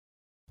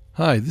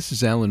Hi, this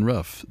is Alan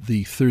Ruff,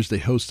 the Thursday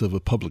host of A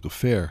Public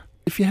Affair.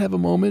 If you have a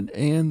moment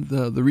and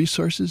the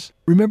resources,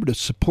 remember to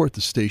support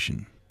the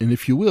station. And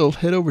if you will,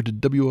 head over to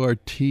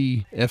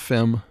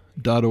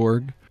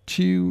WRTFM.org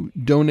to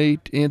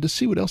donate and to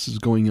see what else is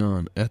going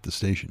on at the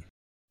station.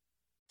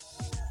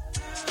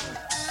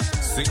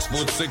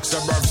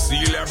 6'6" above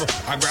sea level.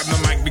 I grab the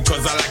mic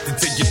because I like to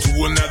take you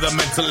to another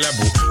mental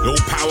level. Low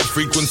power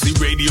frequency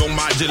radio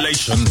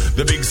modulation.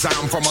 The big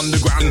sound from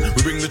underground.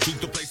 We bring the truth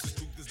to places.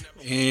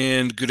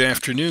 And good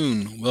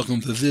afternoon.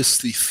 Welcome to this,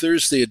 the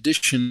Thursday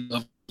edition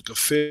of Public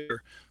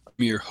Affair.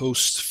 I'm your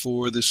host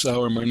for this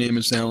hour. My name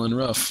is Alan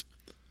Ruff.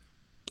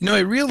 You know,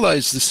 I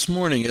realized this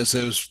morning as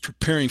I was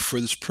preparing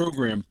for this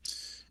program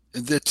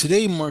that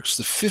today marks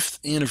the 5th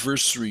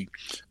anniversary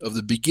of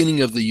the beginning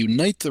of the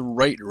Unite the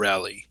Right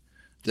rally,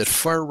 that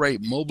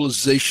far-right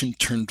mobilization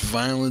turned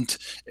violent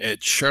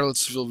at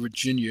Charlottesville,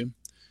 Virginia,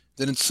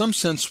 that in some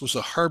sense was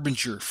a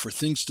harbinger for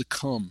things to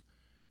come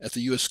at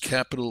the U.S.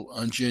 Capitol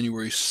on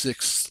January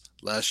 6th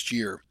last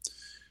year.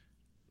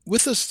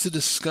 With us to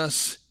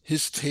discuss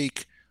his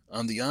take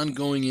on the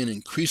ongoing and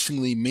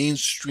increasingly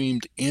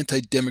mainstreamed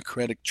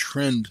anti-democratic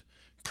trend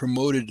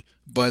promoted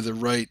by the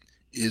right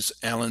is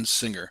Alan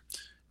Singer.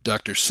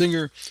 Dr.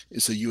 Singer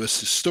is a U.S.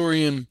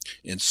 historian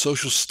and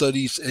social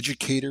studies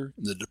educator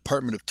in the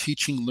Department of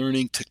Teaching,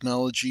 Learning,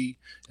 Technology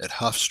at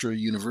Hofstra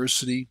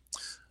University,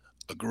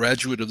 a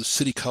graduate of the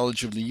City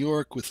College of New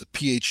York with a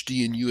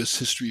PhD in U.S.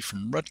 history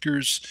from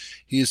Rutgers.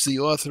 He is the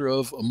author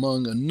of,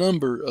 among a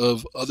number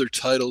of other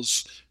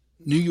titles,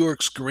 New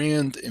York's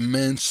Grand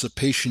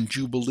Emancipation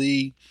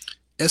Jubilee,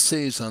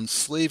 Essays on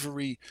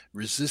Slavery,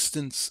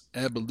 Resistance,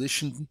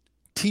 Abolition,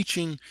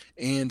 Teaching,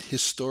 and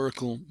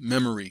Historical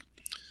Memory.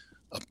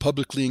 A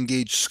publicly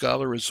engaged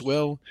scholar as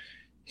well.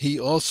 He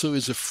also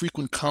is a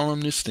frequent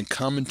columnist and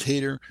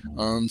commentator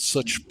on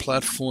such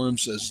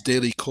platforms as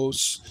Daily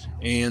Kos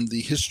and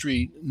the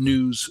History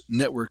News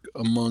Network,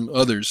 among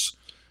others.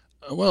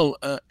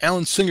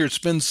 Alan Singer, it's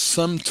been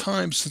some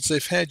time since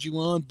I've had you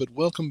on, but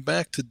welcome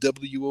back to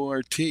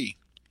WORT.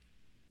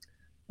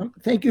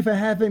 Thank you for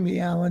having me,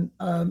 Alan.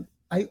 I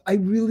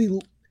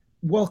really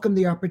welcome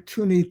the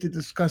opportunity to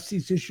discuss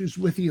these issues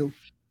with you.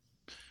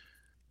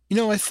 You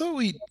know, I thought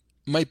we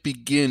might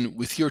begin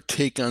with your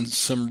take on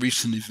some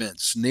recent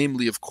events,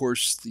 namely, of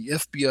course, the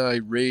FBI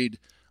raid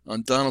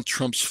on Donald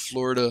Trump's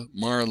Florida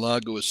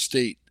Mar-a-Lago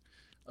estate,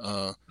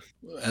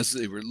 as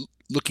they were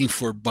looking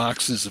for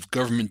boxes of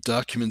government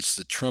documents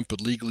that Trump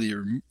had legally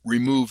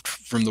removed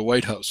from the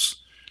White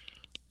House.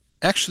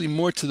 Actually,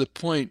 more to the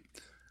point,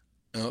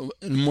 and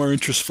more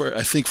interest for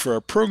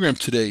our program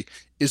today,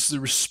 is the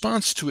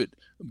response to it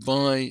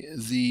by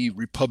the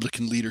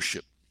Republican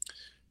leadership.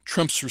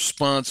 Trump's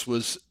response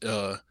was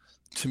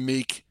to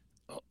make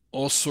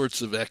all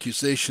sorts of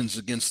accusations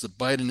against the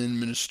Biden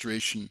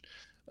administration.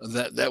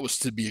 That was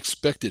to be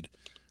expected,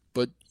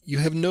 but you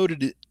have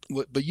noted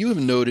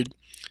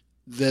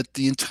that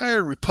the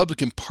entire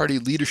Republican Party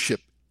leadership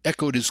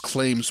echoed his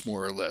claims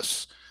more or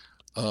less.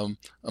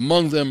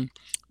 Among them,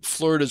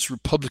 Florida's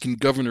Republican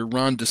Governor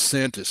Ron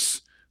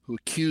DeSantis, who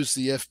accused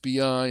the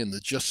FBI and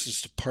the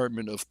Justice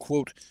Department of,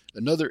 quote,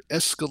 another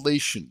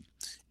escalation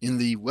in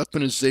the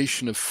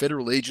weaponization of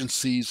federal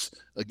agencies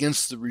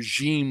against the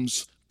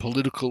regime's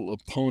political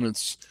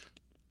opponents.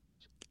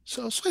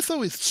 So I thought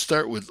we'd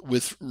start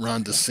with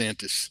Ron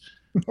DeSantis.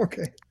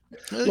 Okay.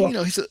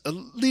 He's a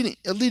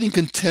leading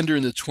contender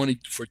in the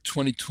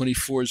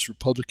 2024's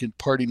Republican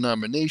Party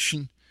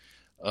nomination.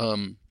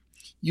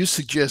 You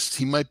suggest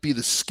he might be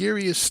the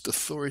scariest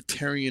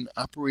authoritarian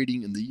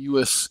operating in the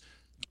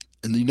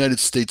United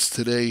States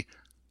today.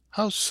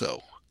 How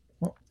so?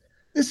 Well,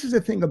 this is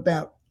the thing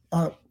about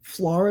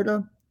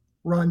Florida,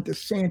 Ron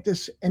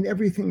DeSantis, and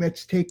everything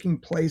that's taking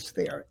place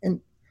there.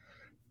 And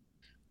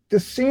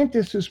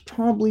DeSantis is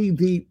probably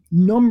the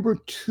number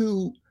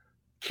 2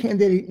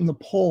 candidate in the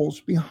polls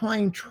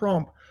behind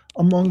Trump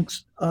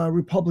amongst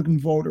Republican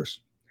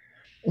voters.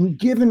 And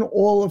given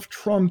all of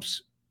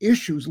Trump's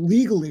issues,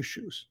 legal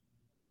issues,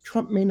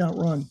 Trump may not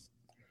run.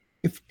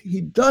 If he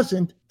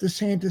doesn't,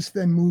 DeSantis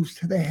then moves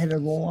to the head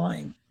of the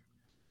line.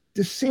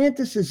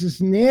 DeSantis is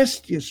as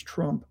nasty as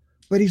Trump,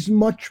 but he's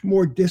much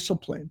more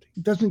disciplined.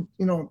 He doesn't,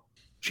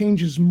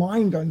 change his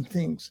mind on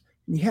things.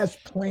 He has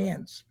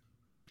plans.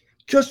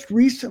 Just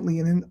recently,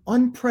 in an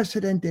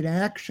unprecedented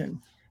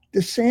action,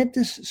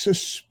 DeSantis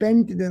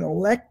suspended an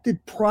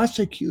elected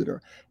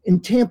prosecutor in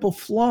Tampa,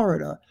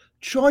 Florida,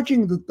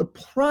 charging that the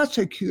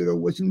prosecutor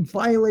was in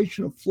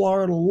violation of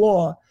Florida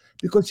law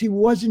because he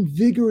wasn't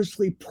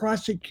vigorously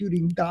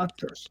prosecuting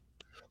doctors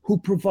who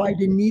provide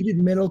a needed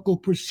medical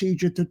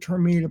procedure to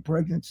terminate a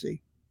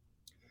pregnancy.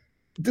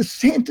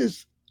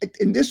 DeSantis,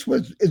 and this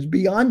is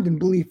beyond in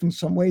belief in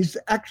some ways,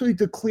 actually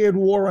declared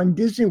war on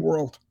Disney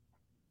World.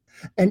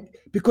 And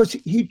because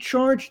he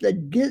charged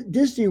that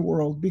Disney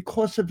World,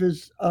 because of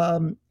his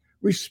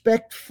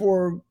respect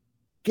for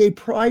Gay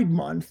Pride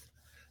Month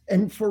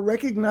and for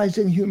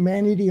recognizing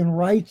humanity and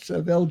rights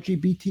of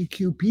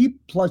LGBTQ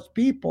plus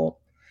people,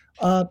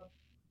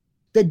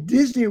 that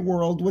Disney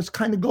World was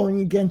kind of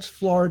going against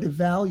Florida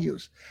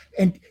values.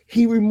 And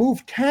he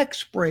removed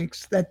tax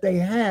breaks that they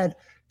had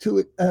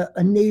to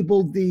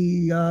enable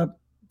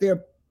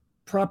their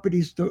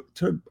properties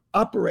to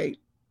operate.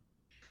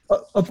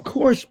 Of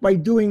course, by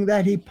doing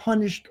that, he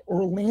punished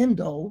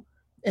Orlando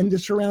and the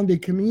surrounding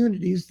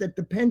communities that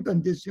depend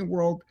on Disney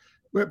World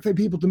for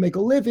people to make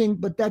a living,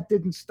 but that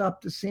didn't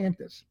stop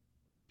DeSantis.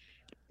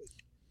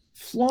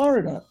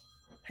 Florida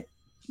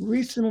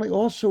recently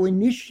also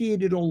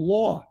initiated a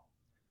law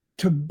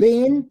to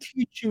ban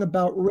teaching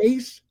about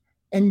race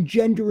and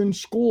gender in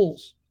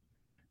schools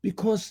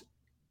because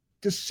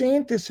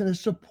DeSantis and his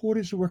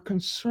supporters were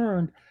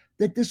concerned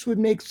that this would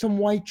make some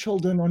white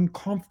children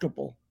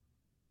uncomfortable.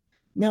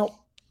 Now,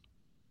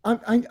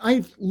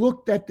 I've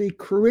looked at the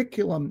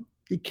curriculum,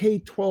 the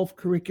K-12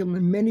 curriculum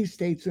in many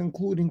states,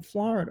 including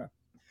Florida.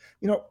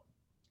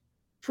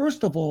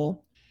 First of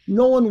all,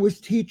 no one was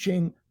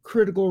teaching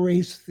critical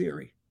race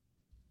theory.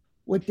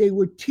 What they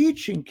were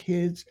teaching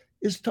kids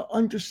is to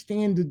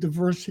understand the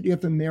diversity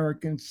of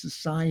American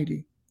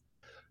society.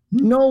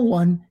 No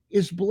one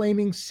is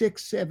blaming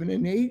 6, 7,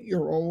 and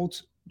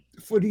 8-year-olds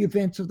for the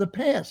events of the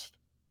past.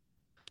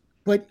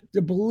 But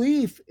the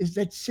belief is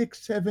that 6,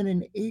 7,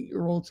 and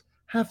 8-year-olds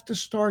have to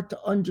start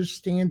to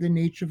understand the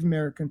nature of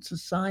American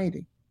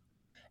society.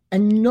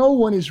 And no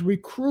one is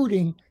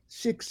recruiting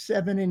 6,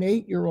 7, and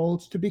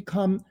 8-year-olds to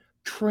become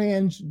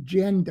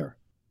transgender.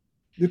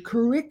 The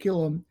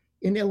curriculum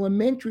in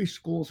elementary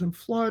schools in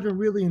Florida,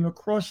 really, and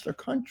across the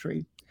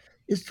country,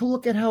 is to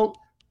look at how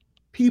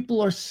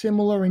people are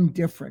similar and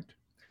different.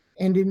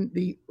 And in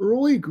the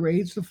early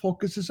grades, the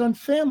focus is on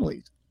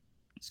families.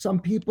 Some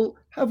people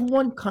have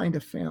one kind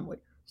of family.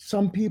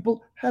 Some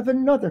people have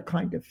another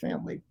kind of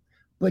family.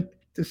 But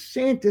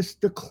DeSantis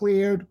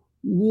declared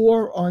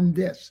war on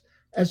this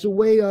as a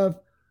way of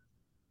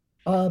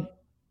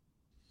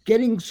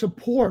getting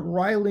support,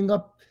 riling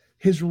up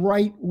his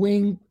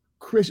right-wing,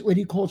 what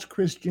he calls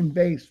Christian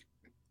base.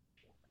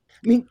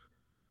 I mean,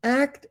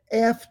 act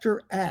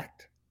after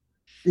act,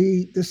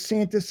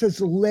 DeSantis has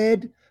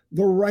led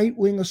the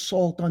right-wing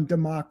assault on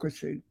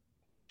democracy.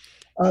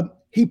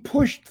 He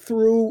pushed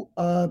through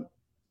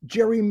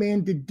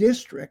gerrymandered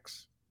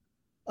districts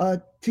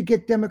to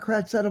get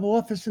Democrats out of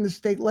office in the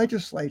state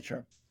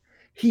legislature.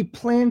 He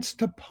plans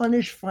to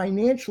punish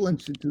financial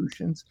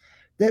institutions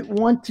that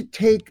want to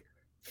take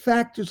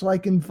factors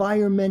like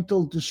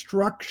environmental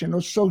destruction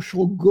or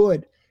social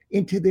good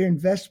into their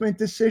investment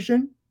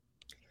decision.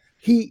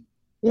 He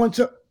wants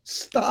to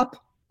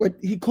stop what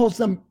he calls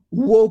them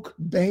woke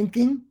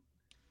banking.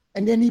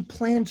 And then he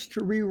plans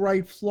to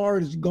rewrite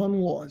Florida's gun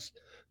laws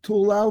to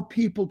allow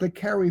people to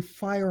carry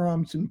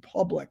firearms in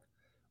public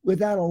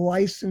without a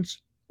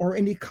license or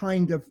any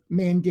kind of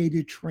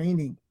mandated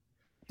training.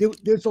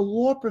 There's a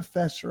law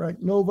professor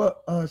at Nova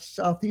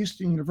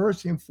Southeastern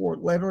University in Fort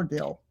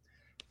Lauderdale,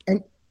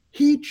 and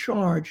he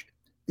charged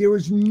there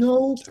is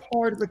no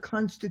part of the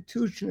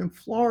Constitution in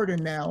Florida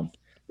now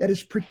that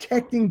is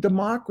protecting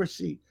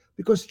democracy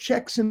because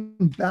checks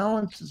and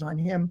balances on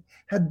him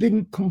have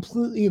been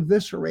completely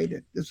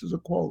eviscerated. This is a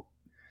quote.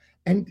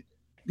 And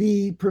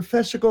the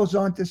professor goes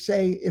on to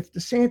say, if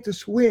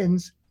DeSantis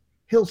wins,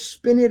 he'll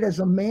spin it as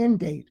a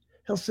mandate.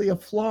 He'll say,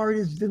 if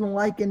Floridians didn't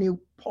like any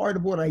part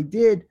of what I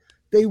did,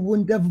 they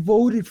wouldn't have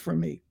voted for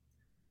me.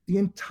 The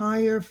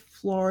entire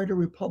Florida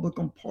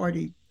Republican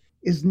Party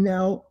is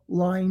now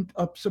lined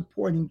up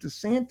supporting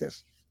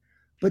DeSantis.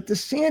 But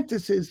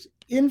DeSantis's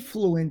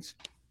influence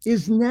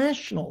is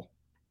national.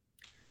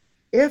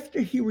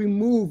 After he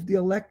removed the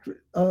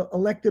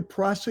elected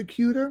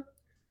prosecutor,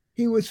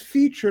 he was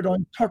featured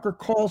on Tucker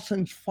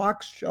Carlson's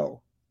Fox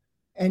show.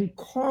 And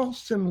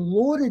Carlson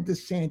lauded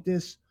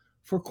DeSantis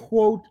for,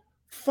 quote,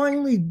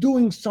 finally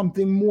doing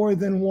something more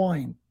than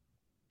whine.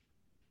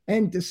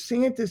 And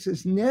DeSantis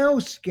is now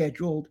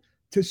scheduled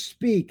to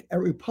speak at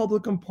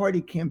Republican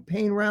Party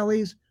campaign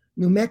rallies,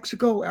 New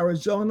Mexico,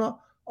 Arizona,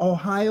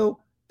 Ohio,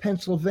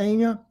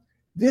 Pennsylvania.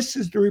 This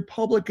is the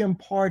Republican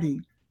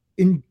Party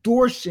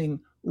endorsing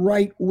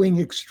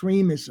right-wing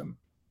extremism.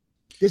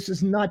 This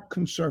is not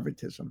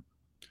conservatism.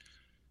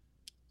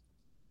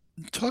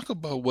 Talk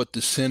about what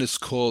DeSantis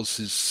calls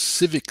his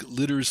Civic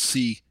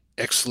Literacy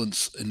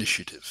Excellence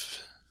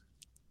Initiative.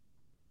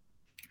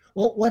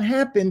 Well, what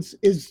happens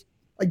is,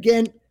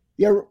 again,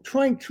 they're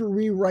trying to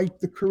rewrite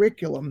the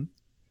curriculum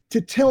to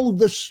tell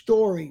the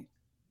story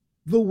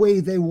the way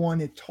they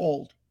want it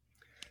told.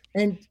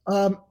 And,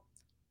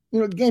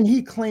 again,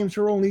 he claims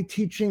they're only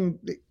teaching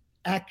the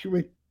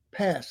accurate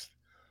past.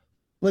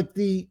 But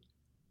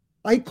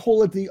I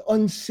call it the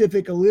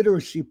uncivic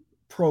illiteracy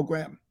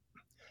program.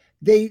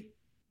 They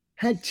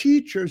had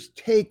teachers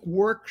take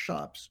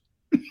workshops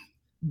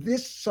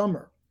this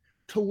summer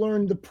to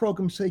learn the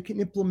program so they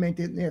can implement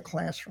it in their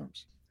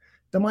classrooms.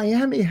 The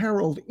Miami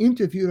Herald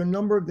interviewed a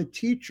number of the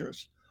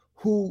teachers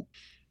who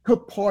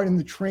took part in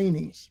the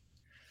trainings.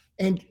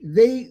 And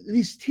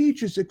these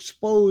teachers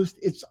exposed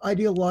its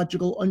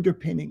ideological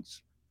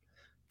underpinnings.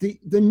 The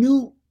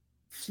new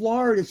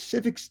Florida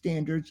civic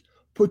standards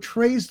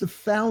portrays the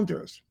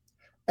founders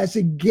as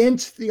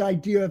against the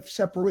idea of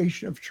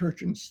separation of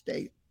church and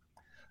state.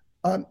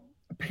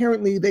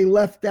 Apparently, they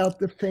left out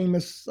the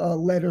famous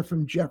letter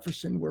from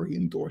Jefferson where he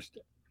endorsed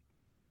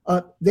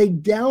it. They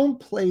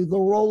downplay the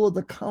role of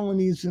the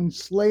colonies in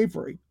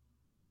slavery,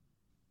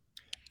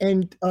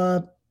 and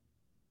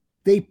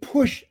they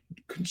push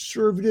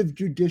conservative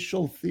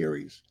judicial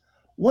theories.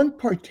 One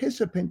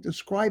participant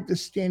described the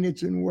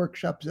standards in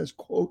workshops as,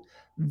 quote,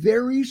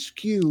 very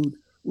skewed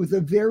with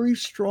a very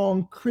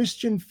strong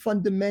Christian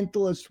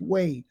fundamentalist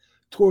way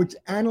towards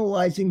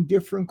analyzing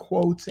different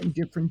quotes and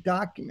different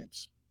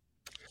documents.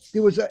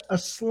 There was a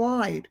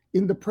slide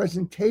in the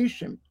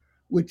presentation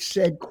which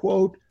said,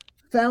 quote,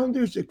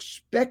 founders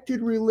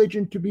expected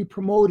religion to be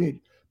promoted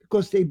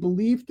because they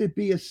believed it to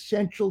be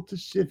essential to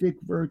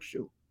civic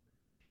virtue.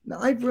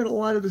 Now, I've read a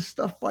lot of the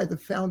stuff by the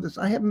founders.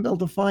 I haven't been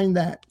able to find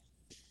that.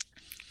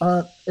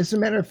 As a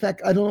matter of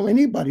fact, I don't know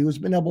anybody who's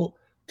been able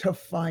to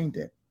find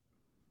it.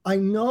 I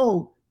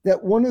know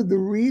that one of the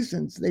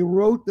reasons they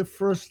wrote the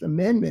First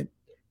Amendment,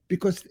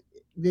 because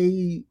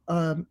they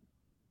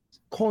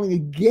calling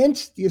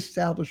against the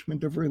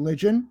establishment of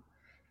religion,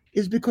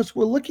 is because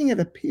we're looking at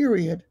a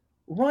period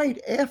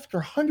right after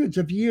hundreds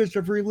of years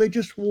of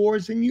religious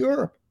wars in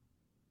Europe.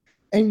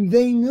 And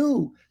they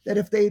knew that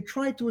if they had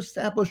tried to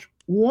establish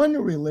one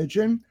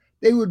religion,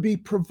 they would be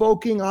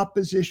provoking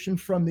opposition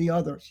from the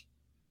others.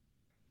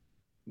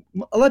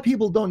 A lot of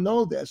people don't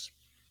know this,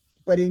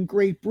 but in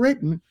Great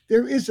Britain,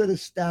 there is an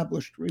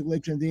established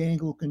religion, the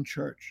Anglican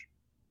Church.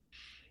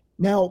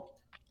 Now,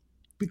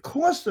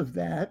 because of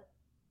that,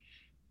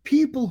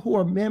 people who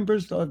are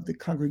members of the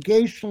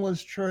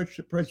Congregationalist Church,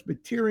 the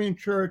Presbyterian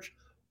Church,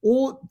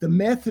 or the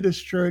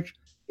Methodist Church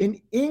in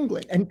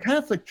England and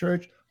Catholic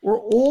Church were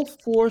all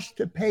forced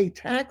to pay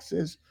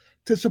taxes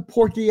to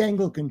support the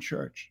Anglican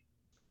Church.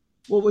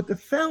 Well, what the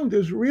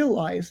founders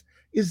realized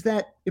is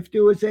that if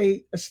there was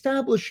an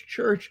established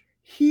church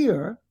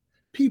here,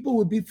 people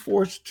would be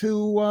forced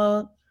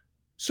to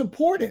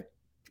support it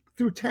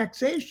through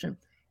taxation,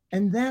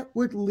 and that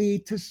would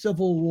lead to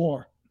civil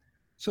war.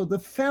 So the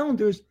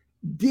founders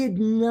did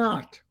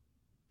not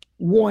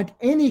want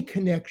any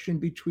connection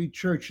between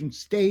church and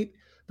state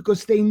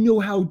because they knew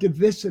how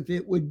divisive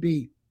it would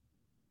be.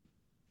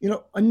 You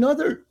know,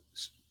 another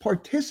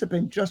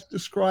participant just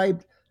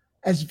described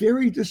as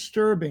very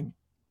disturbing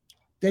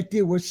that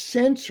there were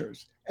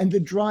censors and the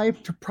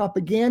drive to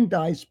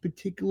propagandize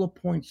particular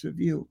points of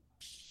view.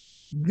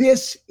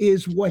 This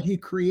is what he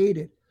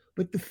created.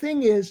 But the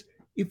thing is,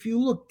 if you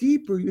look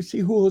deeper, you see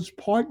who his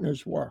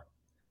partners were.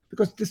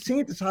 Because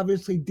DeSantis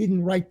obviously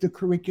didn't write the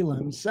curriculum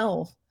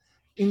himself.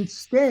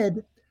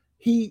 Instead,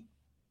 he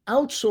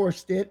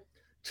outsourced it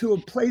to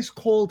a place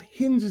called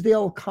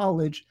Hinsdale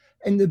College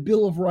and the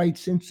Bill of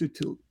Rights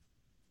Institute.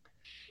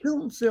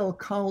 Hinsdale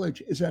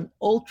College is an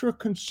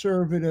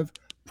ultra-conservative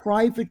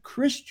private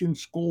Christian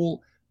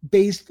school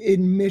based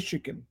in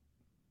Michigan.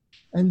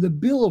 And the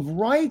Bill of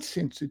Rights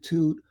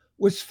Institute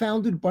was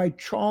founded by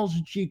Charles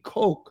G.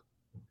 Koch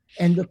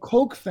and the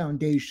Koch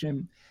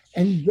Foundation.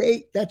 And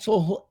that's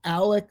all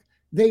ALEC.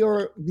 They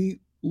are the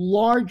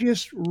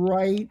largest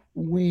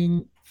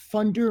right-wing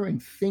funder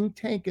and think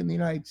tank in the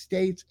United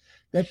States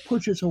that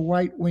pushes a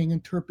right-wing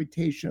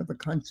interpretation of the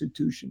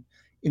Constitution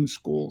in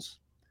schools.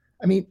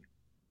 I mean,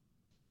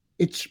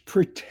 it's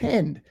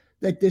pretend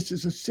that this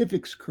is a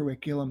civics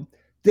curriculum.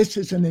 This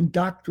is an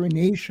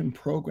indoctrination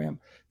program.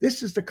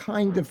 This is the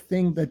kind of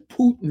thing that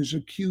Putin is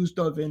accused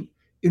of in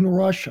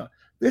Russia.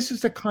 This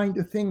is the kind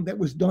of thing that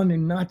was done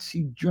in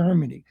Nazi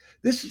Germany.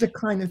 This is the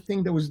kind of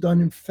thing that was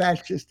done in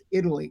fascist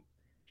Italy.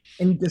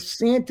 And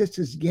DeSantis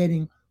is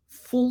getting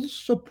full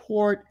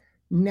support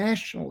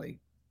nationally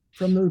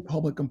from the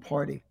Republican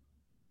Party.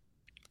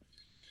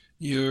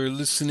 You're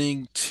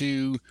listening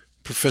to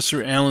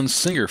Professor Alan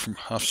Singer from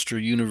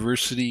Hofstra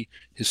University,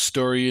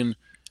 historian,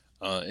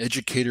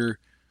 educator.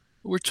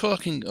 We're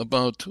talking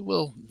about,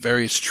 well,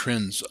 various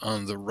trends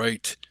on the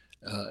right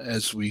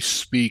as we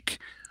speak.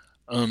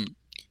 You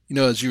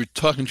know, as you were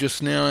talking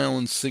just now,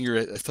 Alan Singer,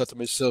 I thought to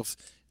myself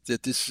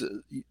that this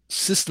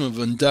system of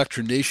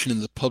indoctrination in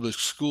the public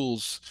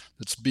schools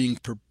that's being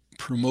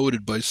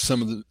promoted by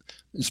some of the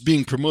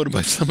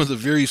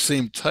very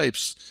same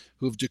types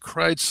who have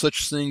decried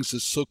such things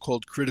as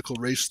so-called critical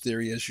race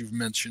theory, as you've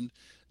mentioned,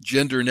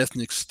 gender and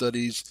ethnic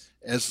studies,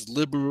 as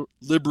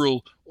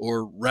liberal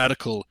or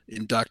radical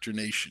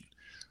indoctrination,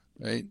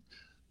 right?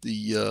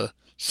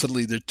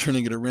 Suddenly they're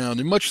turning it around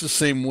in much the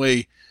same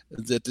way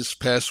that this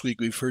past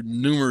week we've heard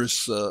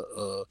numerous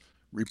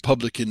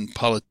Republican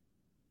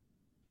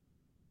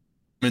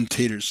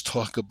commentators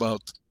talk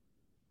about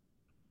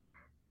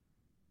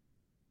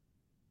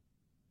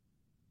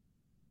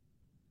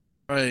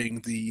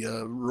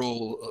the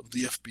role of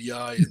the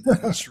FBI in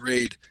this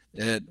raid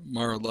at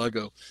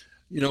Mar-a-Lago.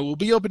 You know, we'll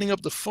be opening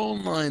up the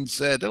phone lines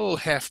at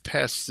half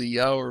past the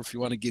hour. If you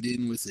want to get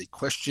in with a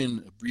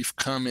question, a brief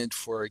comment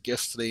for our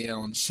guest today,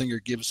 Alan Singer,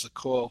 give us a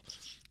call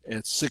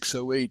at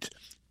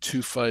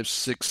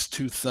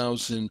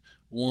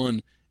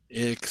 608-256-2001,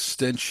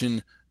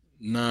 extension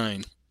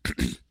 9.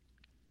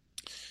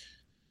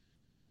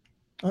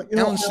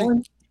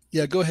 Alan,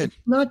 Yeah, go ahead.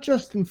 Not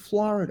just in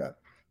Florida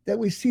that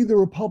we see the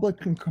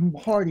Republican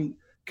Party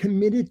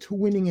committed to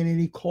winning at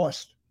any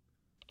cost,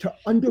 to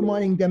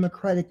undermining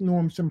democratic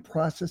norms and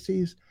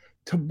processes,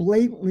 to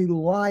blatantly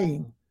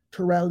lying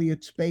to rally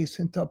its base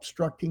and to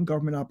obstructing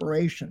government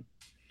operation.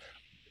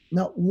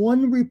 Not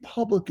one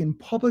Republican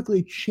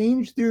publicly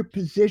changed their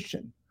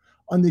position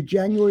on the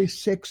January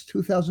 6,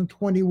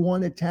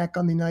 2021 attack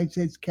on the United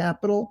States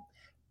Capitol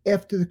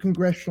after the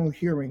congressional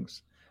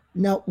hearings.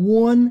 Not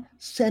one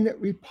Senate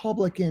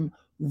Republican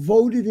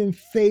voted in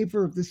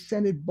favor of the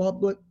Senate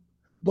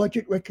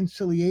budget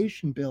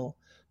reconciliation bill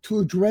to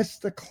address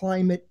the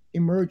climate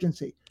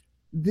emergency.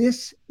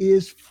 This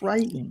is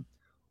frightening.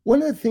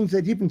 One of the things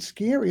that's even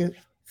scarier,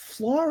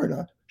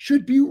 Florida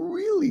should be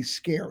really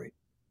scary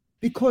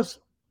because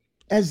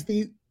as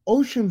the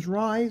oceans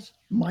rise,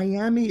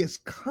 Miami is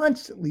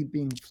constantly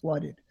being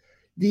flooded.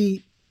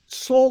 The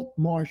salt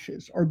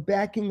marshes are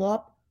backing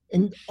up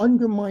and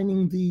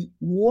undermining the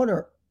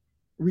water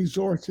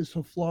resources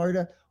of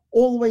Florida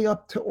all the way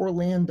up to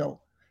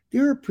Orlando.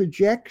 There are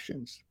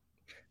projections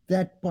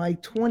that by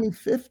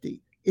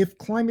 2050, if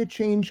climate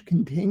change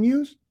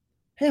continues,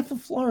 half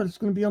of Florida is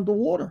going to be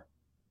underwater.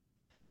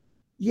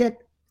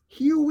 Yet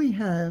here we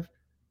have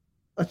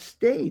a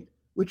state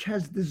which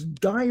has this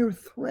dire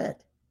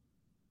threat.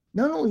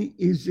 Not only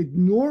is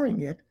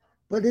ignoring it,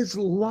 but is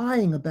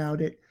lying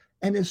about it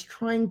and is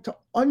trying to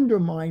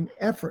undermine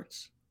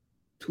efforts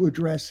to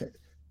address it.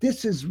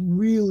 This is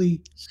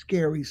really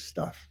scary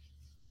stuff.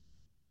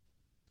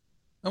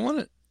 I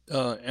want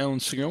to, Alan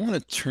Singer, I want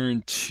to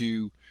turn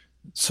to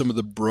some of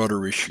the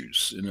broader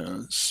issues.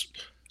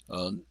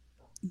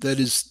 That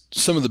is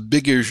some of the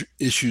bigger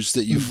issues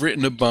that you've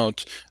written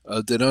about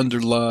that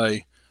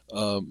underlie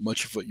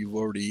much of what you've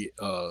already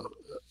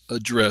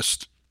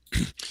addressed.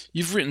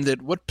 You've written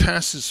that what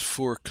passes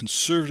for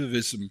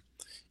conservatism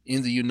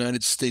in the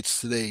United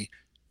States today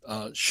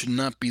should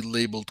not be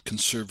labeled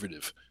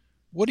conservative.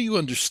 What do you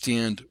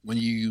understand when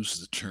you use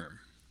the term?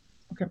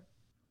 Okay.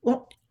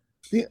 Well,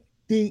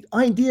 the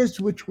ideas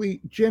which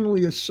we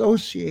generally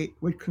associate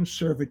with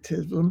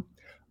conservatism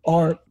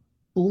are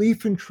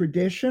belief in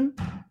tradition,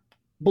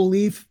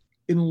 belief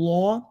in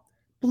law,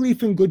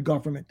 belief in good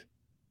government,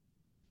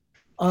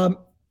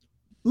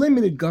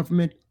 limited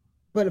government,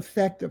 but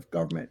effective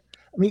government.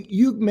 I mean,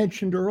 you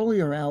mentioned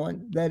earlier,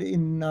 Alan, that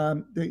in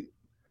the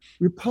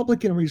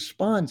Republican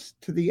response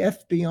to the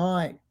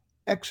FBI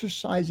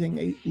exercising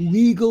a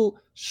legal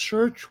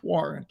search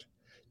warrant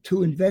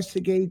to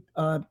investigate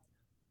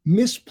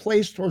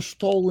misplaced or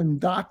stolen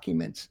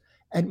documents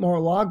at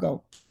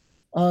Mar-a-Lago,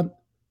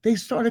 they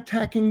start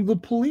attacking the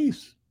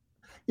police.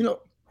 You know,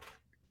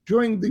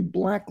 during the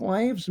Black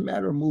Lives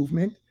Matter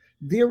movement,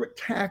 their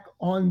attack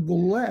on the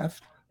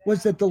left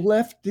was that the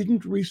left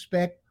didn't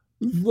respect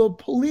the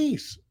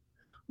police.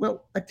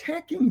 Well,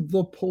 attacking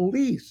the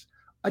police,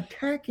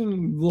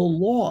 attacking the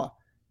law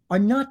are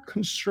not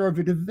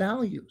conservative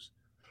values.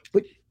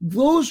 But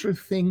those are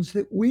things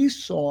that we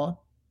saw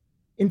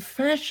in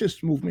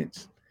fascist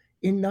movements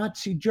in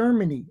Nazi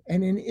Germany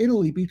and in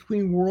Italy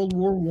between World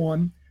War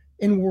I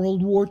and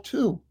World War II.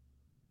 You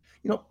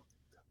know,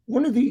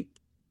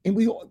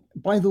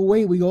 by the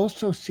way, we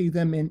also see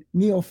them in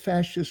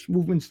neo-fascist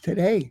movements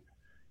today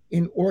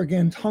in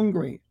Orban's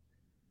Hungary,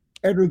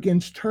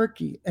 Erdogan's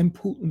Turkey, and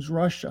Putin's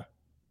Russia.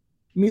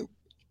 I mean,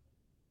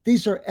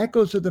 these are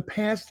echoes of the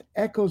past,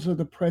 echoes of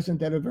the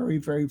present that are very,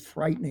 very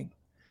frightening.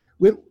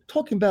 We're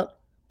talking about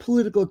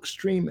political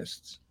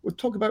extremists. We're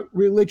talking about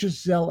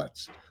religious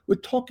zealots. We're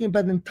talking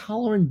about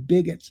intolerant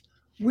bigots.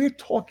 We're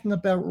talking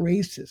about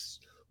racists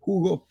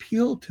who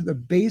appeal to the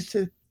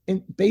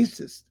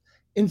basest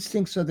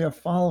instincts of their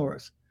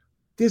followers.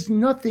 There's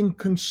nothing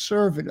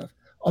conservative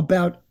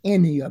about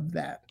any of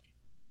that,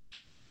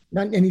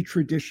 not in any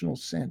traditional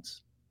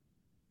sense.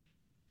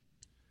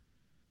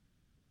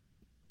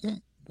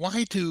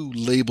 Why do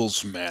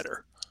labels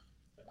matter?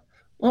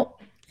 Well,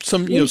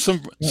 some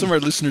of our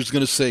listeners are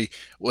going to say,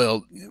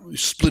 well, we're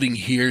splitting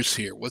hairs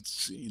here.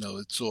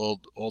 It's all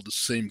the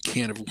same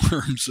can of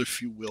worms,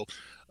 if you will.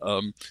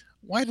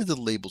 Why do the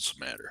labels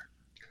matter?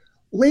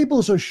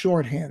 Labels are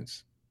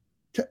shorthands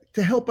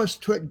to help us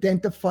to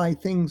identify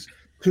things,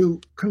 to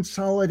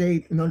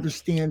consolidate and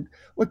understand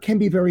what can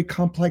be very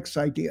complex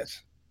ideas.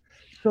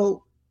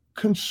 So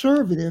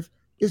conservative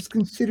is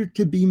considered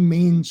to be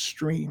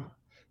mainstream.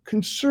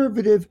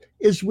 Conservative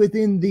is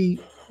within the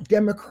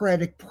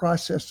democratic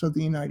process of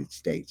the United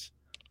States.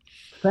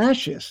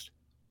 Fascist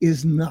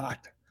is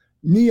not.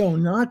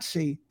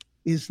 Neo-Nazi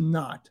is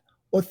not.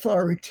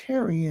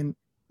 Authoritarian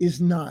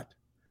is not.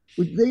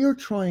 What they are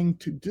trying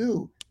to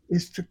do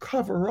is to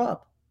cover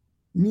up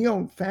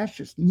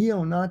neo-fascist,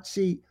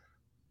 neo-Nazi,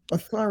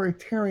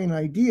 authoritarian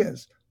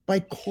ideas by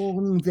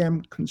calling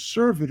them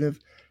conservative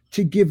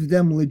to give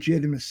them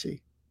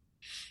legitimacy.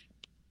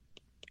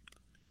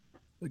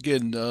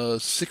 Again,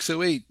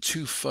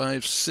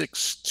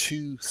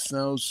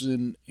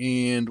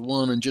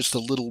 608-256-2001. In just a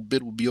little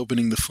bit, we'll be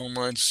opening the phone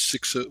lines,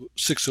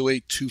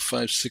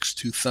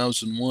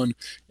 608-256-2001,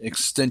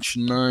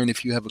 extension 9,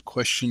 if you have a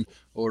question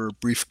or a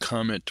brief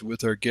comment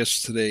with our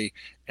guest today,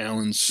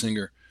 Alan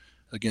Singer.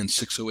 Again,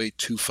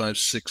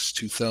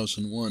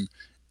 608-256-2001,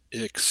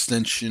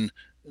 extension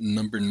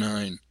number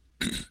 9.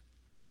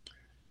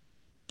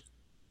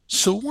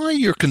 So why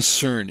your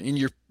concern? In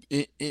your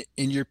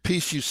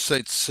piece, you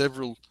cite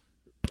several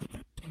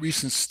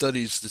recent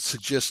studies that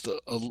suggest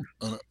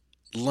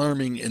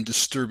alarming and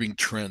disturbing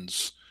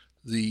trends.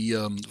 The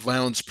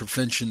Violence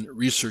Prevention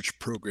Research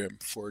Program,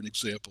 for an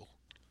example.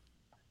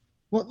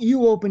 Well,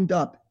 you opened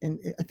up, and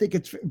I think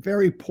it's a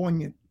very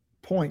poignant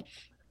point,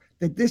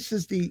 that this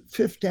is the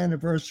 5th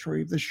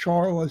anniversary of the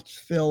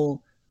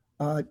Charlottesville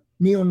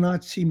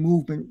neo-Nazi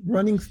movement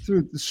running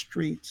through the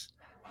streets,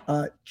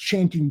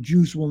 chanting,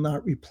 "Jews will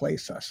not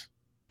replace us."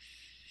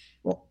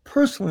 Well,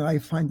 personally, I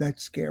find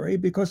that scary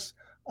because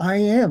I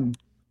am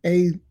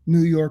a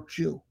New York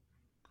Jew.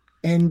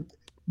 And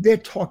they're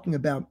talking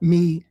about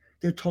me.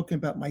 They're talking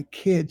about my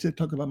kids. They're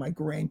talking about my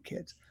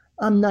grandkids.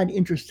 I'm not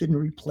interested in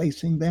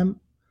replacing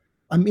them.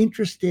 I'm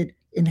interested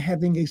in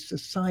having a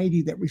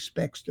society that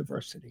respects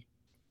diversity.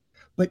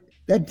 But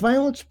that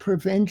violence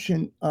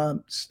prevention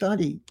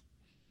study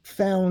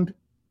found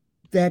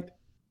that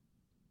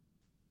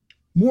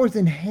more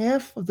than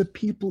half of the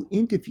people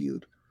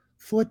interviewed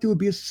thought there would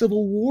be a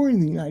civil war in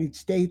the United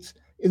States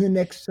in the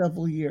next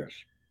several years.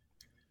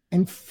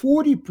 And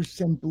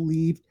 40%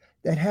 believed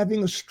that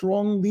having a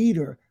strong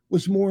leader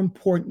was more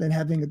important than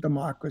having a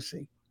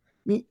democracy.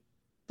 I mean,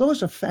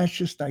 those are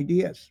fascist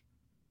ideas.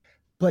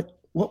 But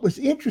what was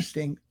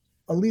interesting,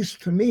 at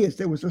least to me, is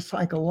there was a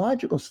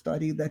psychological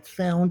study that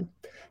found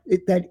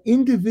that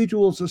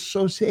individuals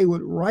associated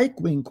with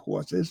right-wing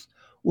causes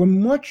were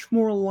much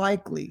more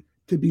likely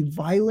to be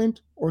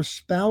violent or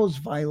espouse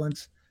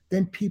violence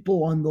than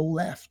people on the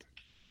left.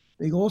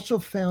 They also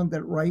found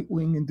that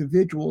right-wing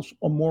individuals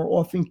are more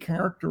often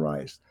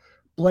characterized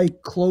by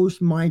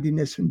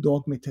closed-mindedness and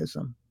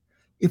dogmatism.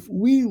 If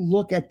we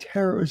look at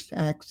terrorist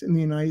acts in the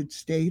United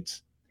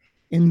States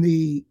in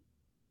the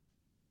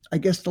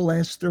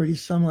last 30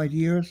 some odd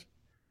years,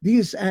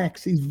 these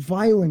acts, these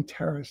violent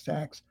terrorist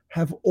acts,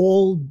 have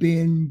all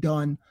been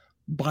done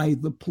by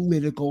the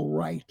political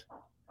right.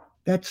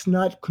 That's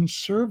not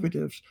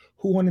conservatives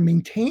who want to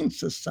maintain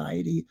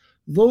society.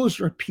 Those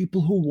are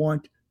people who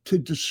want to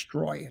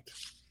destroy it.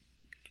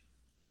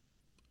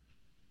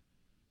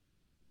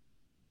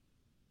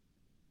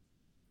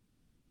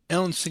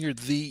 Alan Singer,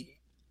 the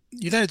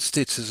United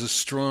States has a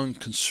strong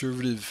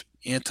conservative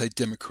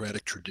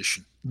anti-democratic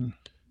tradition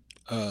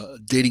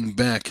dating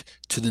back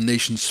to the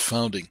nation's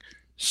founding.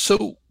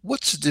 So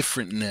what's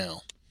different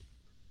now?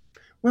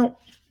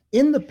 Well,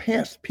 in the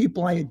past,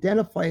 people I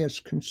identify as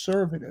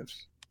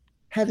conservatives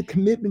had a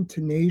commitment to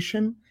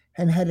nation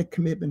and had a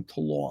commitment to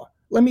law.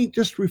 Let me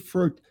just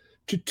refer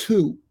to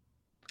two,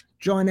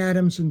 John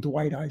Adams and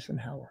Dwight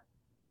Eisenhower.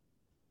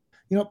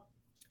 In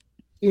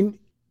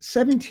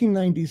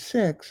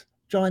 1796,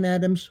 John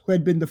Adams, who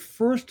had been the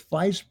first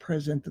vice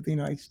president of the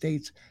United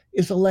States,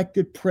 is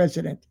elected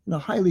president in a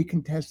highly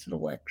contested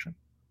election.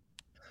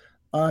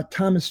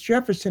 Thomas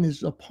Jefferson is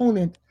his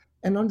opponent,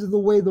 and under the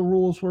way the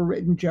rules were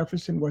written,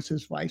 Jefferson was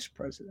his vice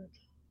president.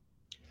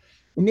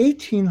 In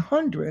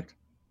 1800,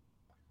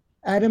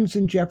 Adams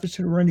and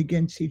Jefferson run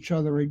against each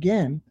other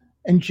again,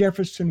 and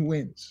Jefferson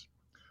wins.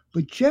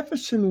 But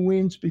Jefferson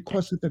wins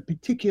because of the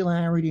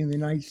particularity in the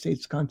United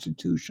States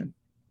Constitution.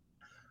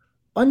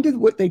 Under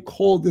what they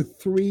call the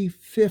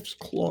 3/5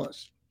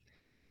 clause,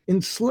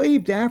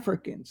 enslaved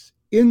Africans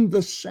in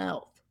the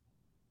South,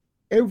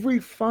 every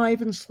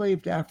 5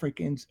 enslaved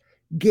Africans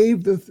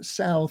gave the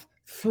South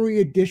 3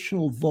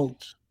 additional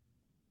votes.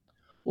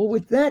 Well,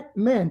 what that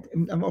meant,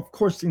 and of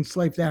course the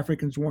enslaved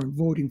Africans weren't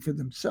voting for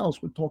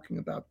themselves, we're talking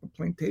about the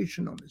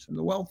plantation owners and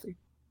the wealthy.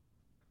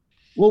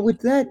 Well, what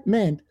that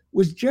meant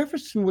was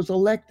Jefferson was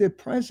elected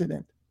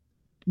president,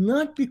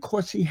 not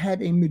because he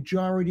had a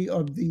majority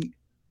of the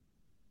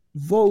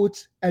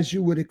votes as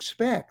you would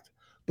expect,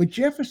 but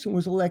Jefferson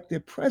was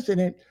elected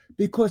president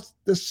because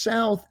the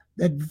South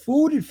that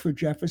voted for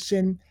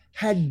Jefferson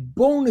had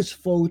bonus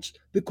votes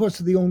because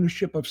of the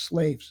ownership of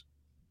slaves.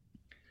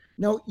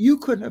 Now, you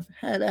could have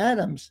had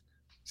Adams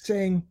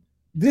saying,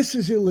 this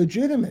is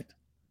illegitimate.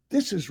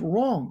 This is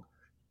wrong.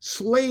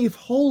 Slave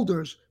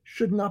holders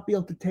should not be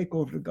able to take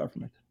over the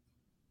government.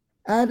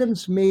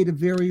 Adams made a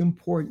very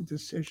important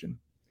decision.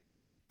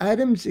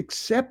 Adams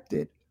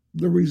accepted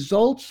the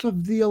results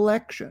of the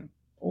election,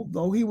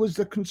 although he was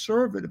the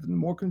conservative and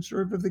more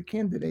conservative of the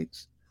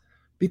candidates,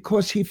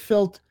 because he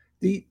felt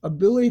the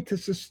ability to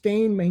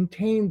sustain,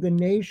 maintain the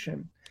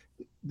nation,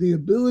 the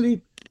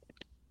ability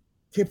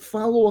to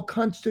follow a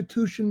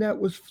constitution that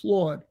was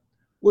flawed,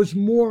 was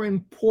more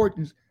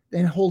important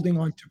than holding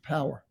on to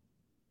power.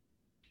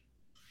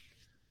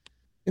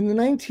 In the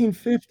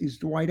 1950s,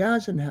 Dwight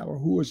Eisenhower,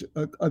 who was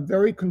a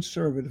very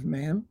conservative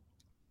man,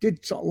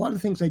 did a lot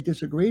of things I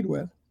disagreed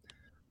with,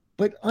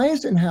 but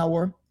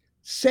Eisenhower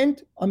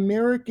sent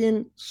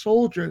American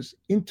soldiers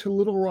into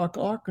Little Rock,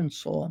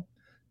 Arkansas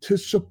to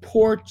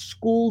support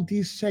school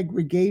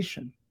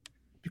desegregation.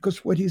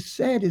 Because what he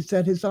said is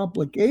that his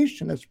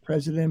obligation as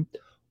president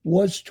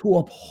was to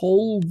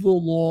uphold the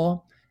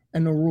law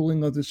and the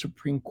ruling of the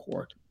Supreme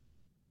Court.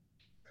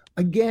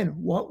 Again,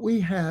 what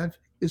we have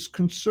is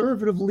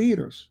conservative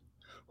leaders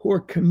who are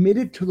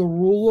committed to the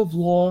rule of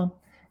law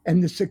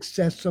and the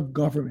success of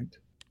government.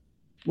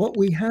 What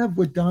we have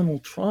with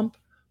Donald Trump,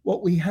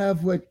 what we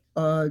have with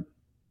Ron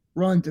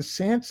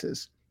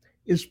DeSantis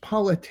is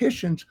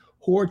politicians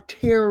who are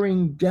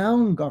tearing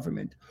down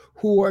government,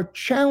 who are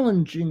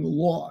challenging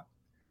law,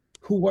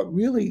 who are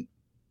really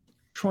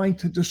trying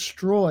to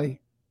destroy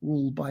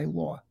rule by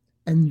law.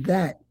 And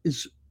that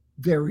is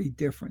very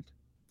different.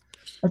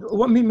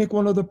 Let me make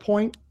one other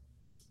point.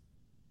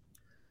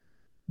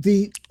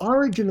 The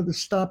origin of the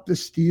Stop the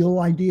Steal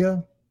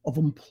idea of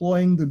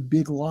employing the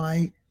big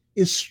lie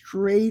is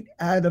straight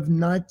out of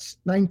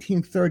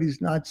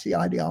 1930s Nazi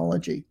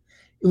ideology.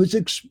 It was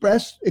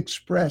expressed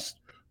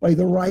by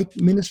the Reich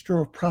Minister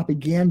of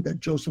Propaganda,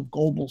 Joseph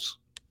Goebbels.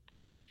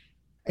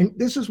 And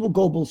this is what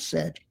Goebbels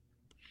said.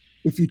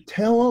 If you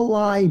tell a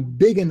lie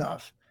big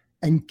enough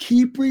and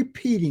keep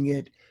repeating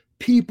it,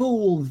 people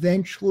will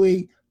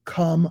eventually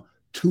come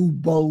to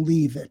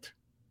believe it.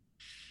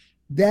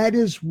 That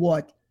is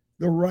what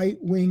the right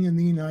wing in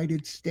the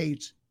United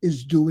States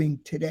is doing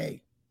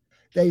today.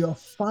 They are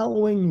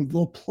following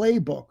the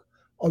playbook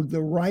of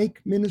the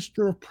Reich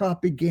Minister of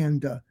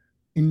Propaganda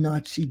in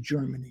Nazi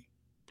Germany.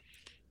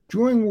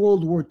 During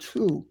World War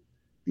II,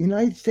 the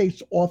United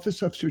States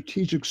Office of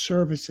Strategic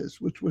Services,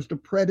 which was the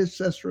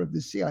predecessor of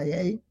the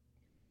CIA,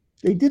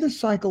 they did a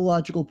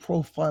psychological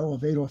profile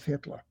of Adolf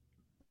Hitler.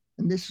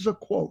 And this is a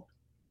quote.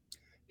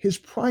 His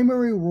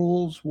primary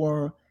rules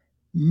were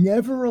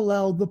never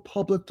allow the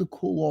public to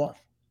cool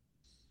off,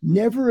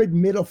 never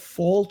admit a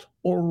fault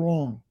or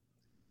wrong,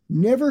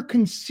 never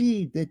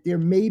concede that there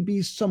may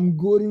be some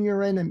good in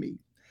your enemy,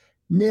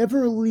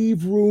 never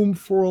leave room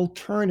for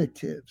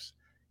alternatives,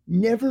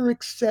 never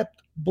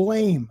accept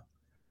blame,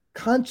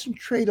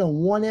 concentrate on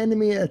one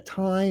enemy at a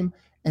time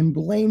and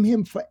blame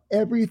him for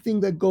everything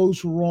that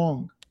goes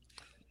wrong.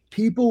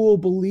 People will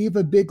believe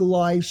a big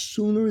lie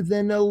sooner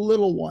than a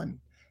little one.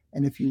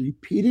 And if you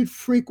repeat it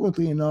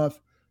frequently enough,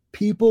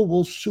 people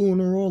will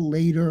sooner or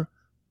later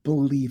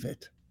believe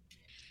it.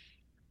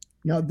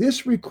 Now,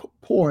 this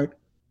report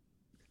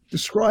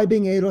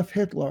describing Adolf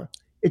Hitler,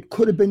 it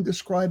could have been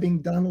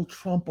describing Donald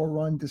Trump or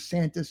Ron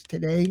DeSantis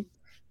today,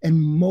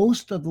 and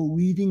most of the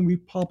leading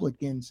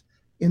Republicans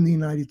in the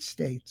United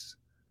States.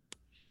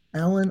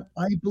 Alan,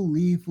 I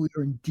believe we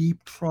are in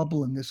deep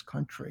trouble in this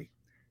country.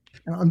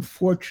 And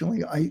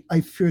unfortunately,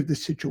 I fear the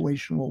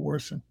situation will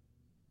worsen.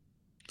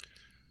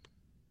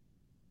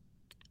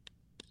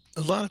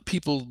 A lot of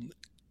people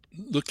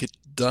look at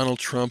Donald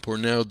Trump or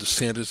now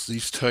DeSantis,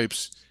 these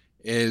types,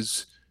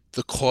 as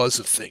the cause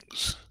of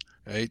things,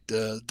 right?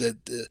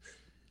 That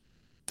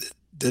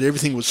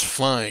everything was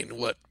fine.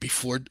 What,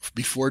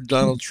 before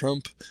Donald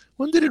Trump?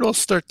 When did it all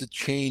start to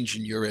change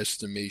in your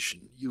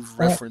estimation? You've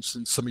referenced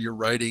in some of your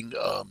writing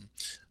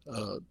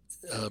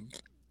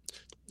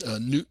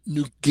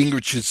Newt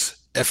Gingrich's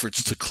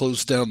efforts to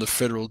close down the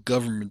federal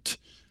government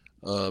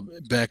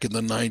back in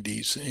the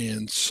 90s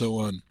and so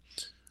on.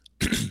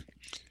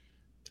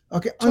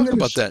 Okay, I'm going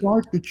to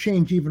start the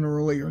change even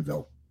earlier,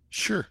 though.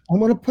 Sure. I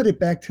want to put it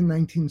back to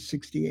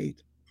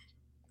 1968.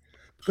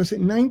 Because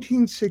in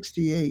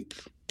 1968,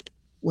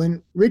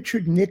 when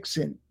Richard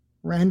Nixon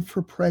ran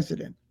for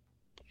president,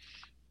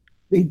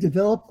 they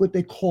developed what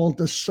they called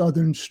the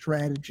Southern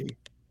Strategy.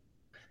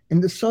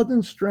 And the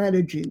Southern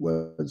Strategy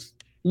was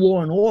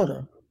law and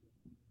order,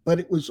 but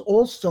it was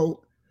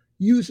also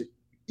use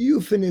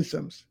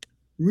euphemisms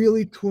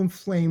really to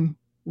inflame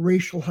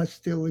racial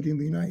hostility in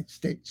the United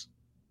States.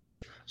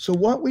 So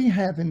what we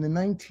have in the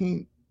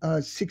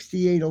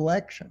 1968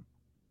 election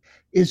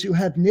is you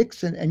have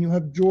Nixon and you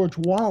have George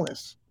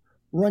Wallace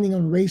running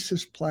on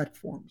racist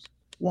platforms.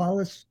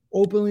 Wallace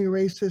openly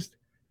racist,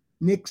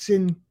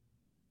 Nixon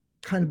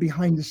kind of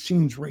behind the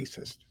scenes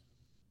racist.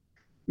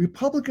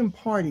 Republican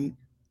Party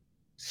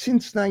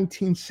since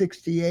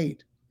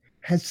 1968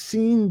 has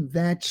seen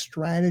that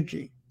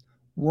strategy,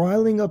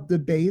 riling up the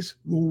base,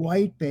 the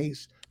white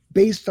base,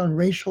 based on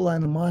racial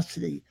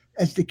animosity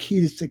as the key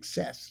to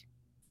success.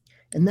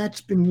 And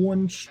that's been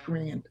one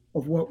strand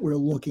of what we're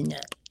looking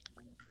at.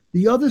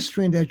 The other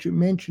strand, as you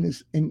mentioned,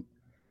 is in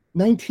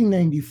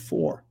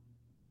 1994.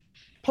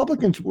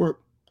 Republicans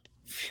were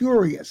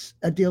furious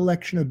at the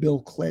election of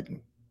Bill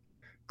Clinton.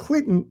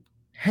 Clinton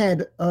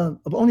had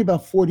only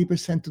about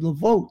 40% of the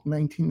vote in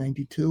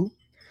 1992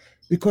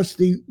 because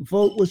the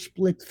vote was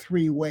split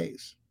three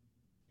ways.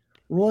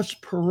 Ross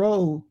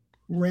Perot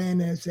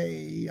ran as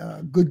a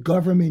good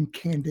government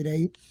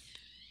candidate,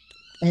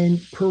 and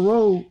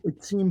Perot,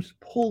 it seems,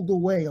 pulled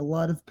away a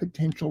lot of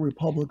potential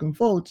Republican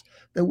votes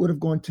that would have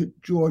gone to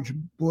George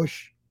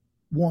Bush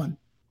 1.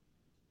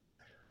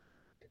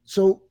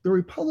 So the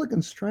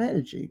Republican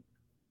strategy,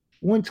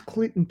 once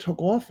Clinton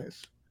took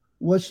office,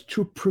 was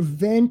to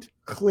prevent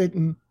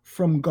Clinton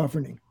from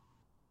governing.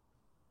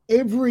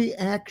 Every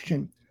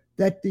action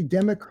that the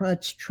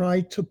Democrats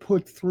tried to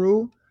put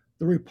through,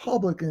 the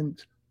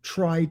Republicans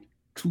tried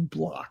to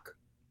block,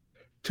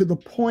 to the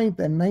point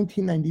that in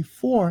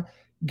 1994,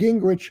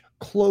 Gingrich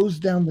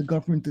closed down the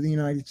government of the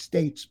United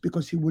States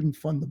because he wouldn't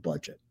fund the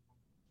budget.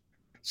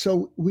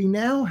 So we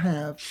now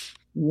have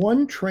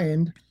one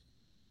trend,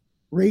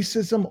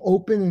 racism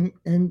open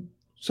and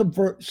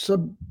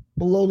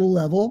below the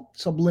level,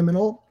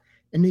 subliminal,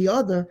 and the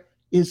other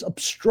is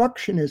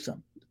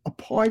obstructionism, a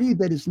party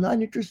that is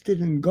not interested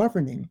in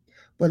governing,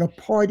 but a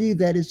party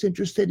that is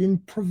interested in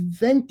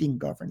preventing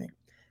governing.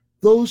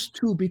 Those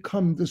two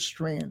become the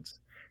strands.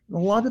 And a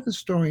lot of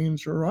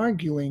historians are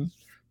arguing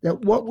that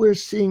what we're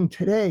seeing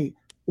today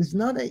is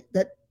not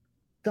that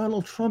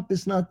Donald Trump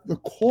is not the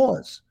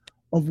cause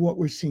of what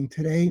we're seeing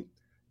today.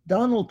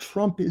 Donald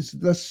Trump is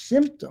the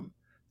symptom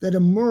that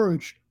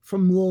emerged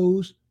from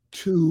those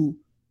two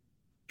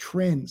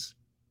trends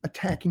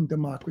attacking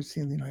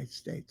democracy in the United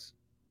States.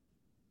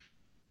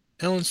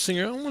 Alan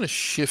Singer, I want to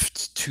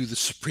shift to the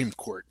Supreme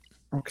Court.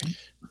 Okay.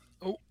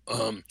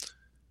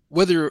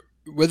 Whether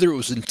it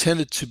was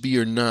intended to be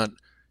or not,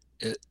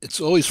 it's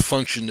always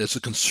functioned as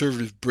a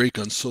conservative brake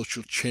on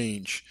social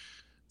change,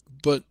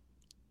 but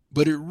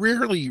it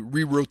rarely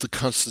rewrote the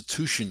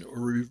Constitution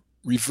or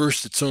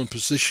reversed its own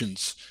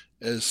positions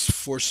as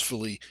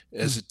forcefully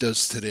as it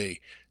does today.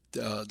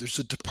 There's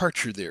a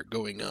departure there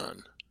going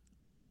on.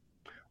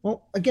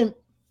 Well, again,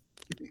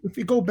 if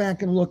you go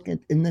back and look at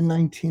in the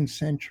 19th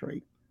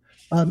century,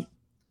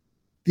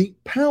 the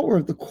power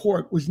of the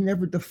court was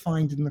never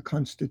defined in the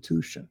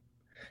Constitution.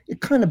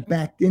 It kind of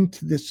backed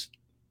into this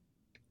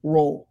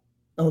role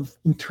of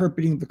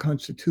interpreting the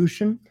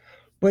Constitution,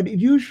 but it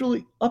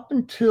usually, up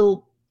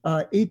until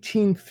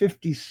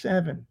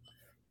 1857,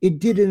 it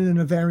did it in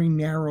a very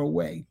narrow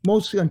way,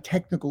 mostly on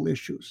technical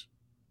issues,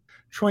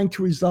 trying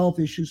to resolve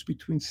issues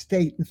between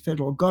state and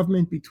federal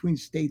government, between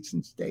states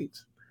and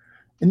states.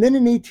 And then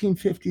in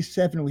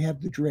 1857, we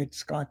have the Dred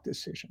Scott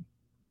decision.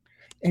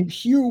 And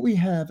here we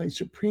have a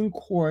Supreme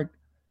Court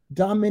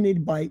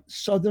dominated by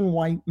Southern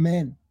white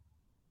men,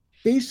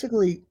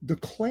 basically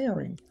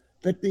declaring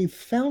that the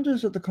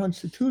founders of the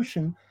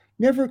Constitution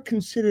never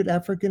considered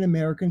African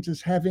Americans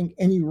as having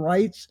any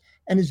rights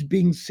and as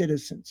being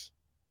citizens.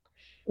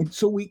 And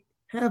so we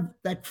have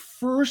that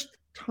first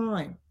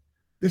time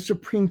the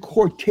Supreme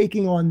Court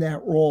taking on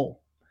that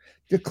role,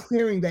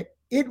 declaring that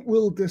it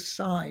will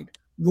decide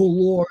the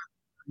law of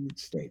the United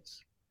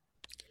States.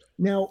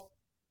 Now,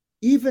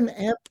 even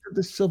after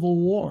the Civil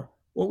War,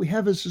 what we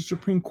have is a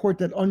Supreme Court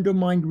that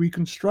undermined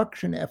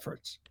Reconstruction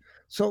efforts.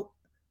 So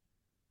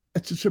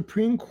it's a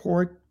Supreme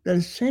Court that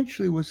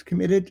essentially was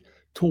committed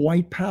to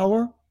white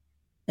power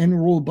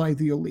and ruled by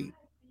the elite.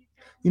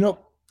 You know,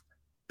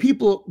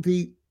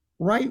 the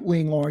right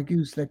wing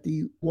argues that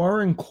the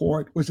Warren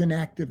Court was an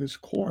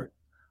activist court.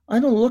 I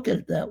don't look at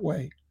it that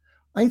way.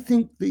 I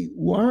think the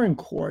Warren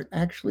Court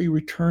actually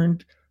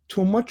returned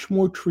to a much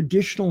more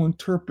traditional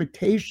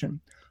interpretation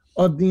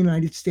of the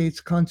United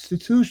States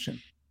Constitution.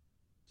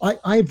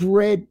 I've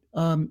read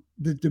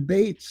the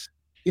debates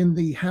in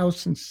the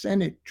House and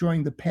Senate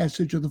during the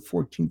passage of the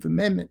 14th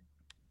Amendment.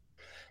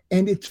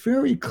 And it's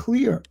very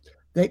clear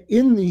that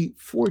in the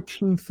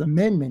 14th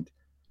Amendment,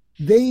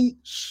 they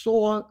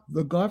saw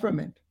the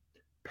government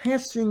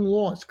passing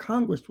laws.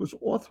 Congress was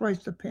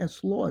authorized to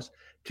pass laws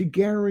to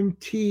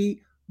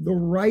guarantee the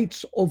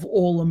rights of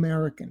all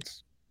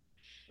Americans.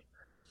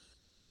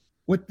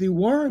 What the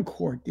Warren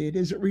Court did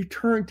is it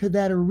returned to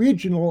that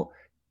original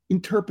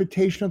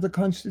interpretation of the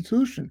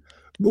Constitution.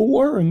 The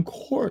Warren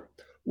Court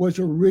was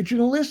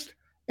originalist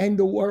and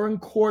the Warren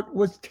Court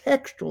was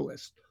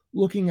textualist,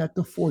 looking at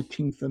the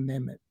 14th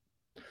Amendment.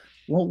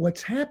 Well,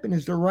 what's happened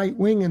is the right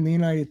wing in the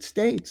United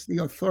States, the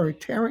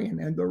authoritarian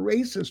and the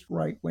racist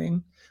right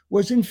wing,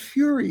 was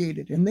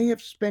infuriated, and they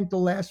have spent the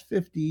last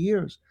 50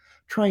 years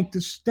trying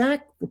to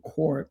stack the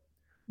court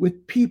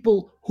with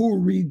people who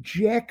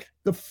reject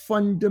the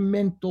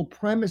fundamental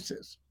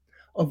premises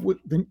of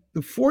the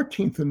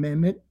 14th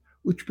Amendment,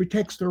 which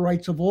protects the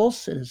rights of all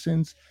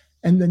citizens,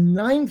 and the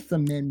 9th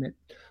Amendment,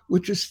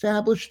 which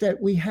established that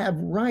we have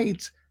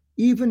rights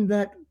even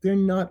that they're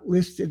not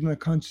listed in the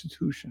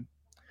Constitution.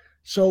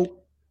 So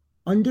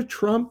under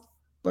Trump,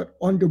 but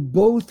under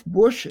both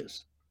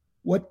Bushes,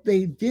 what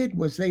they did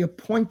was they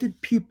appointed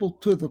people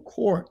to the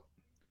court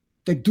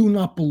that do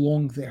not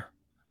belong there.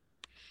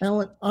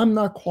 Alan, I'm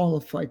not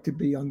qualified to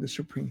be on the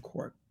Supreme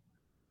Court.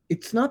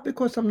 It's not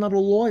because I'm not a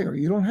lawyer.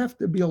 You don't have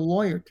to be a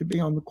lawyer to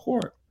be on the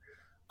court.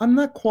 I'm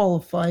not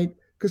qualified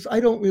because I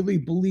don't really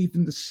believe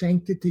in the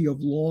sanctity of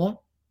law.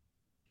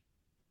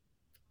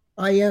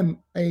 I am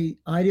an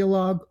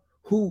ideologue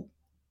who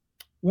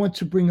wants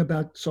to bring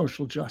about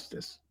social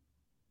justice.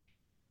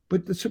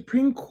 But the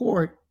Supreme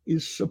Court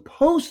is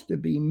supposed to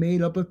be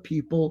made up of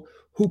people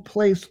who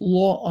place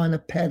law on a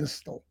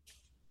pedestal.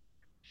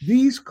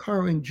 These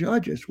current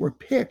judges were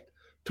picked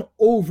to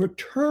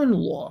overturn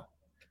law,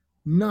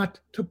 not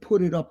to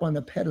put it up on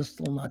a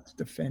pedestal, not to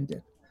defend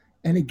it.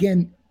 And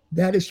again,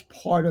 That is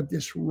part of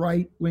this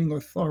right-wing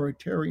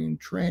authoritarian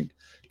trend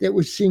that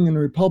we're seeing in the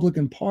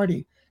Republican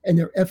Party and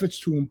their efforts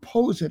to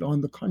impose it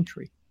on the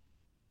country.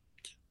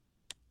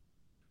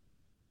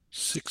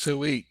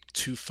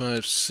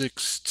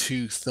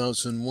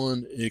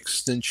 608-256-2001,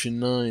 extension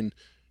 9.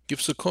 Give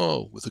us a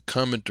call with a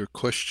comment or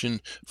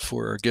question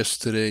for our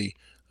guest today,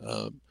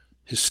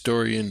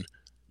 historian,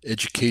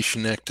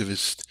 education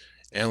activist,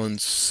 Alan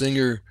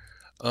Singer.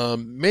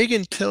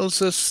 Megan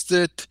tells us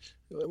that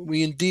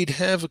we indeed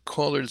have a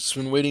caller that's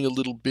been waiting a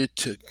little bit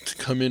to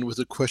come in with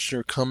a question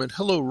or comment.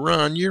 Hello,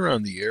 Ron. You're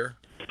on the air.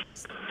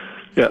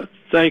 Yeah.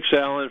 Thanks,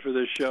 Alan, for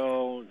this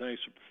show.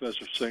 Thanks,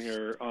 Professor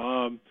Singer.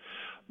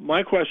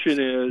 My question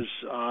is,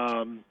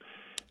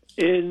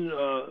 in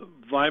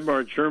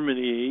Weimar,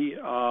 Germany,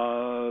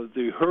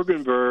 the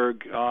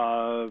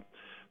Hugenberg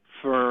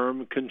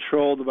firm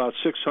controlled about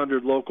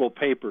 600 local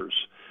papers.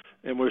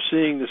 And we're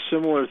seeing the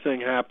similar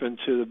thing happen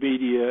to the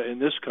media in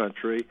this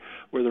country,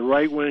 where the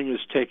right wing is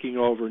taking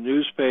over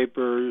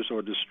newspapers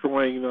or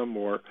destroying them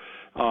or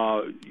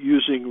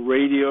using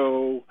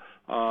radio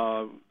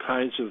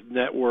kinds of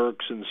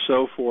networks and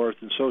so forth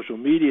and social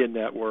media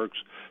networks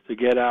to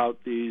get out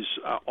these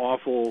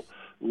awful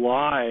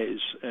lies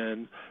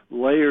and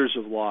layers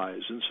of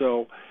lies. And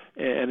so,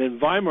 and in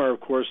Weimar,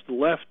 of course, the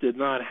left did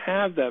not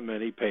have that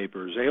many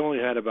papers. They only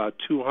had about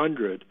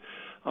 200.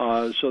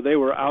 So they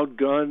were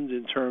outgunned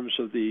in terms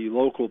of the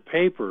local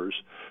papers.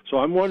 So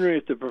I'm wondering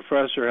if the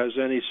professor has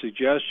any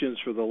suggestions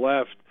for the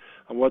left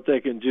on what they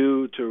can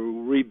do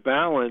to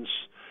rebalance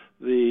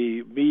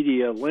the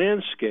media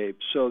landscape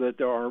so that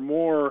there are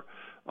more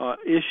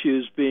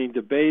issues being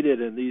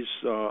debated and these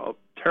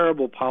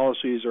terrible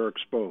policies are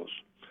exposed.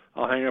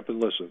 I'll hang up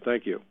and listen.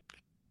 Thank you.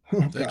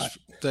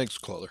 Thanks,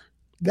 caller.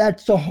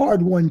 That's a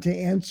hard one to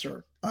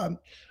answer.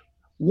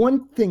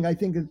 One thing I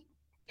think is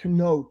to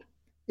note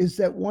is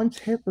that once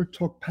Hitler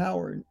took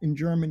power in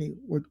Germany,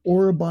 with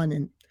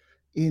Orban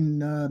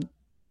in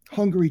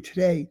Hungary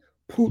today,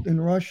 Putin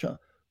in Russia,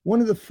 one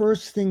of the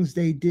first things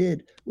they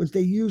did was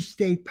they used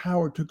state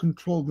power to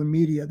control the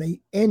media.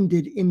 They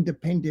ended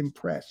independent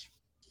press.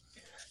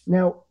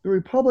 Now, the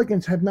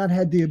Republicans have not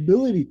had the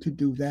ability to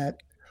do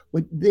that,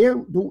 but their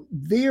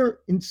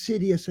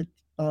insidious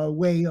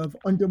way of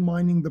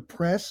undermining the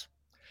press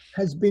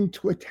has been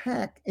to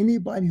attack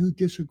anybody who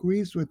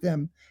disagrees with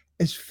them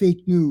as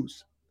fake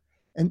news.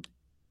 And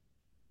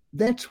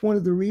that's one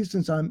of the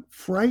reasons I'm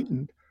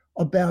frightened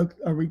about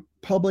a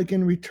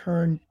Republican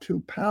return to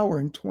power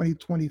in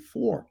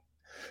 2024.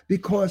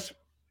 Because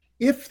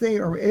if they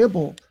are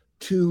able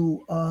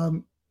to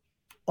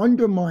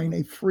undermine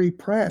a free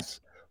press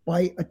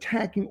by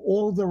attacking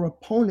all their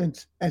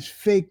opponents as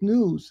fake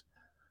news,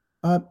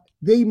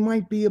 they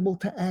might be able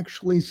to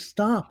actually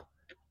stop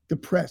the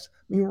press.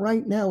 I mean,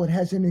 right now it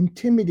has an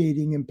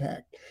intimidating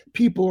impact.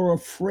 People are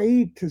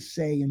afraid to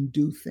say and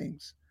do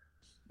things.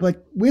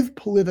 But with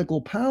political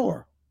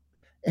power,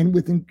 and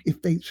with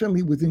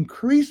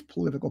increased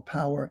political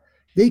power,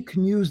 they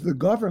can use the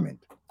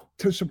government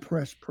to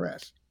suppress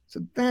press. So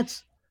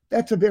that's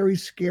a very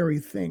scary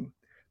thing.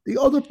 The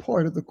other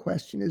part of the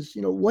question is,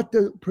 what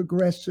do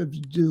progressives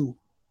do?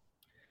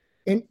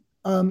 And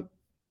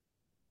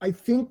I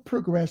think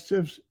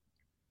progressives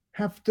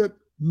have to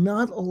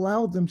not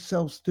allow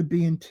themselves to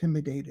be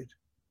intimidated.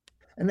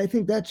 And I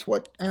think that's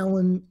what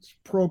Alan's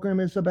program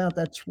is about.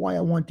 That's why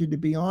I wanted to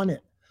be on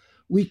it.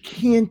 We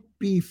can't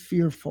be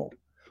fearful.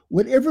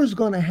 Whatever's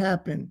going to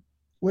happen,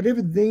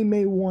 whatever they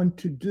may want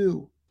to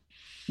do,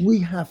 we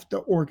have to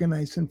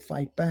organize and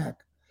fight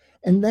back.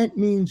 And that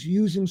means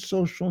using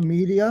social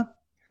media,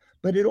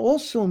 but it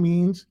also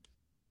means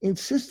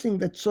insisting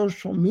that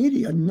social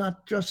media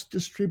not just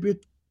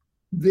distribute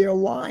their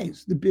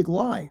lies, the big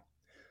lie.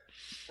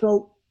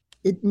 So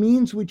it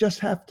means we just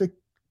have to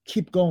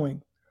keep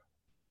going.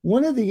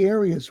 One of the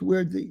areas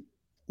where the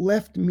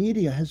left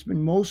media has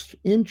been most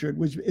injured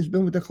has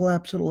been with the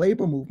collapse of the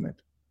labor movement.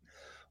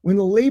 When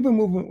the labor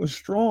movement was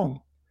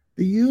strong,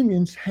 the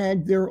unions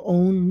had their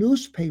own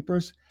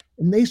newspapers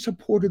and they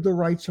supported the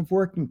rights of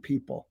working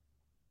people.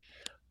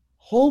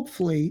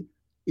 Hopefully,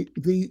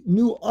 the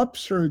new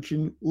upsurge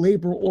in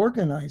labor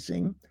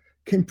organizing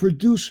can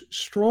produce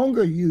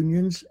stronger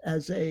unions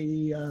as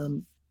a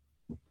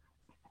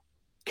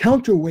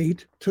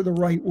counterweight to the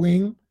right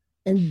wing,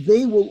 and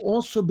they will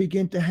also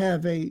begin to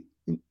have a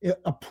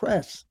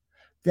press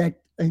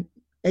that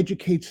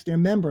educates their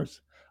members.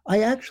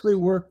 I actually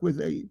work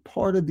with a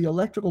part of the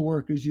electrical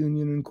workers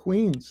union in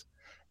Queens,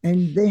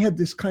 and they have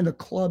this kind of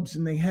clubs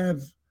and they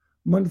have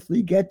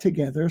monthly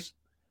get-togethers,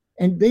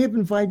 and they have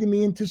invited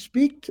me in to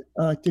speak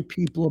to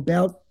people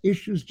about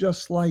issues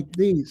just like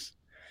these.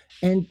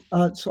 And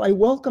so I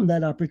welcome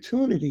that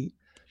opportunity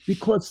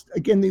because,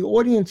 again, the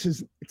audience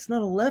it's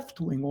not a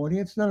left-wing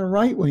audience, not a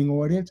right-wing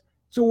audience,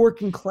 it's a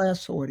working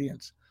class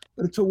audience,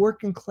 but it's a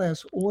working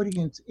class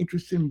audience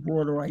interested in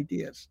broader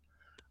ideas.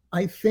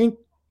 I think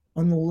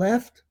on the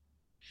left,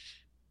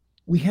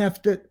 we have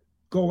to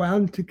go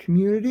out into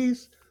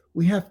communities,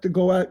 we have to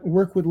go out and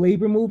work with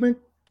labor movement,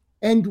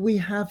 and we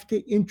have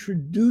to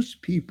introduce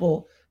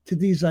people to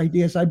these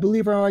ideas. I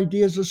believe our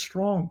ideas are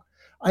strong.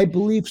 I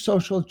believe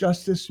social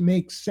justice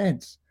makes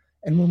sense.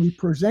 And when we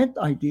present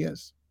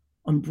ideas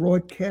on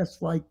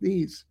broadcasts like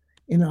these,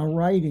 in our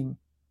writing,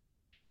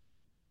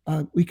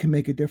 we can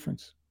make a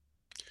difference.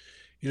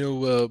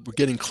 We're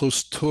getting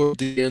close toward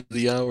the end of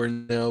the hour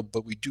now,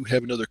 but we do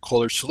have another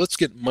caller. So let's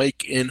get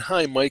Mike in.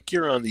 Hi, Mike,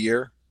 you're on the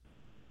air.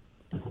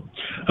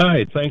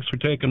 Hi, thanks for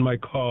taking my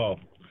call.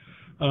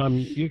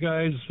 You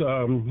guys,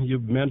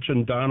 you've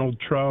mentioned Donald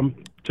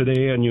Trump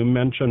today, and you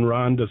mentioned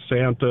Ron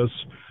DeSantis.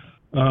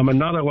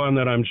 Another one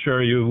that I'm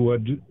sure you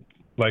would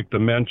like to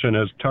mention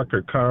is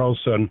Tucker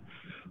Carlson.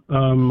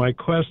 My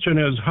question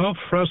is, how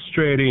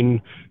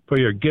frustrating for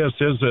your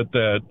guests is it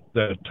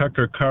that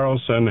Tucker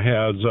Carlson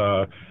has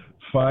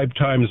 5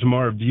 times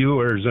more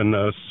viewers in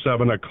the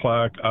 7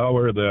 o'clock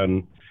hour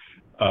than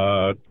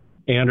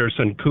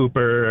Anderson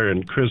Cooper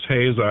and Chris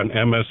Hayes on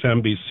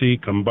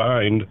MSNBC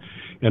combined?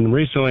 And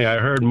recently I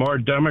heard more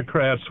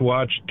Democrats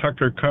watch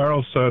Tucker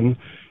Carlson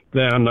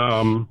than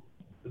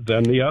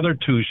the other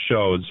 2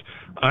 shows.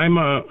 I'm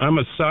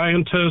a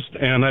scientist,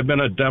 and I've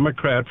been a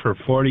Democrat for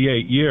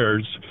 48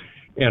 years,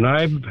 and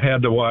I've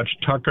had to watch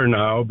Tucker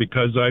now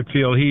because I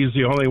feel he's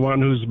the only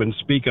one who's been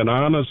speaking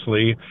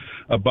honestly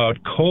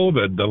about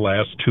COVID the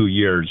last 2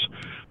 years.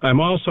 I'm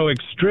also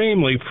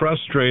extremely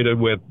frustrated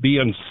with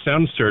being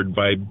censored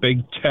by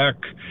big tech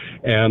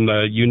and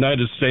the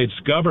United States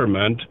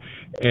government.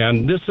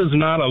 And this is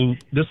not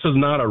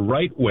a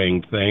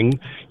right-wing thing.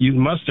 You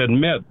must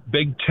admit,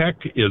 big tech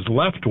is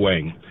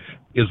left-wing,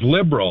 is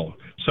liberal.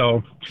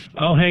 So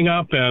I'll hang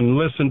up and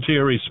listen to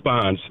your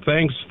response.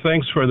 Thanks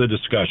for the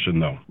discussion,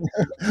 though.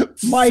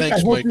 Mike, Thanks,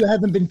 I hope Mike. you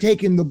haven't been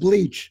taking the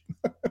bleach.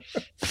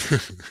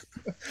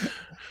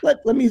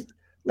 let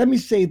me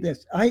say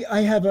this.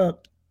 I have a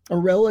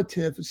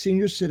relative, a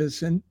senior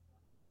citizen,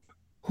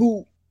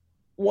 who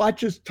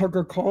watches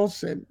Tucker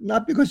Carlson,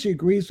 not because he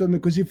agrees with him,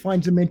 because he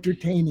finds him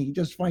entertaining. He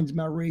just finds him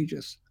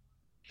outrageous.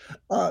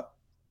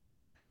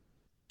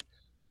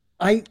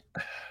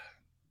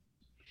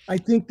 I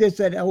think there's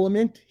that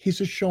element.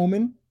 He's a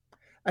showman.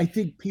 I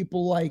think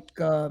people like,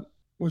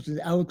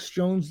 Alex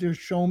Jones, they're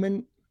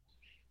showmen.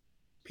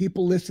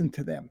 People listen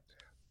to them.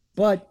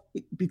 But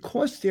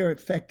because they're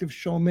effective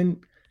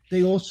showmen,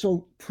 they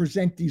also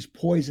present these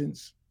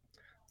poisons.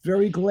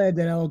 Very glad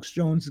that Alex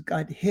Jones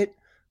got hit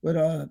with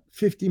a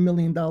 $50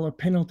 million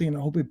penalty, and I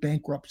hope it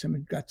bankrupts him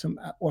and got him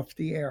off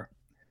the air.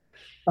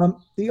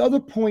 The other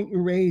point you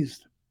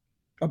raised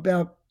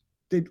about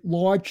the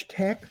large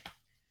tech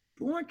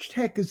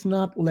is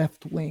not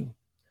left-wing.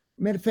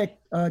 Matter of fact,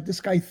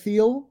 this guy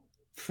Thiel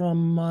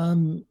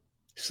from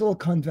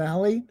Silicon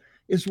Valley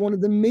is one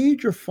of the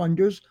major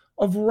funders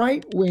of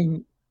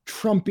right-wing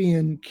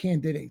Trumpian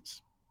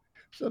candidates.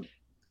 So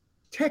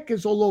tech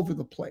is all over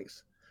the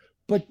place.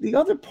 But the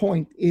other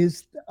point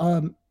is,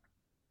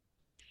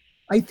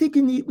 I think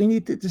we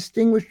need to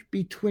distinguish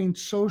between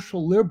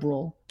social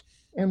liberal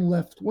and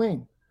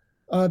left-wing.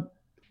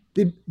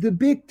 The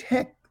big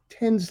tech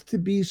tends to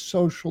be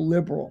social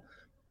liberal,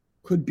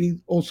 could be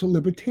also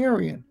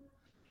libertarian.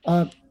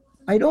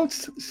 I don't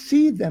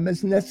see them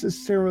as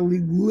necessarily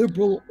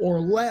liberal or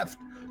left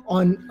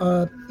on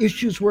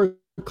issues where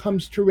it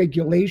comes to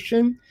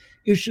regulation,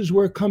 issues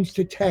where it comes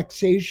to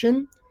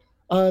taxation.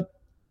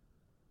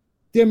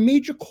 They're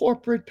major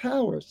corporate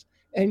powers,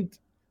 and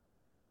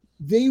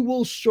they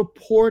will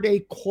support a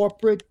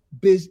corporate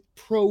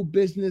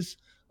pro-business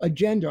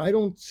agenda. I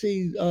don't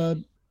see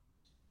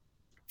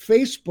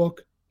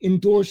Facebook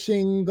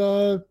endorsing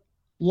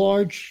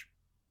large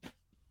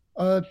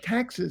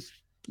taxes.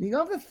 The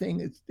other thing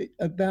is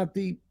about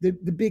the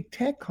big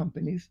tech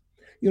companies.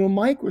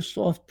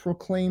 Microsoft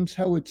proclaims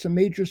how it's a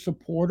major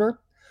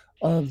supporter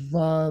of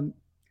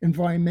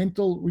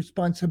environmental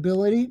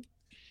responsibility.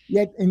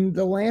 Yet in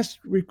the last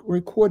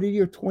recorded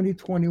year,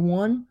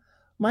 2021,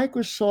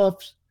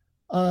 Microsoft's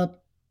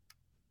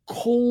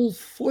coal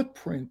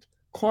footprint,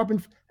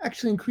 carbon,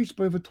 actually increased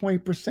by over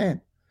 20%.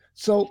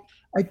 So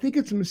I think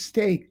it's a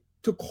mistake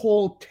to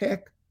call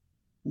tech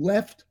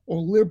left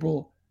or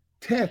liberal.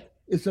 Tech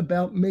is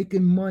about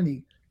making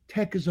money.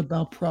 Tech is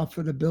about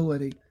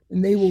profitability,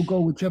 and they will go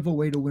whichever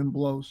way the wind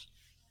blows.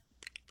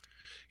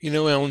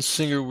 Alan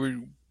Singer,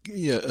 we're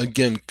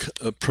again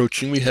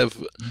approaching. We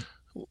have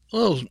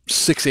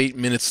 6-8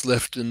 minutes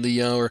left in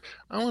the hour.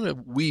 I want to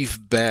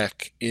weave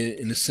back,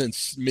 in a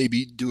sense,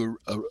 maybe do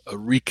a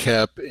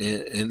recap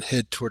and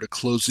head toward a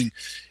closing,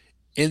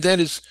 and that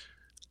is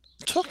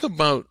talk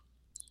about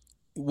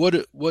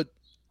what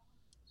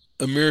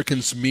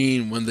Americans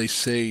mean when they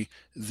say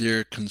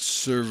they're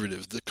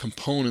conservative, the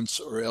components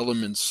or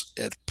elements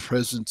at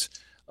present,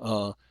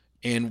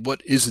 and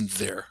what isn't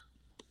there.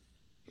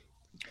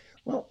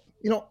 Well,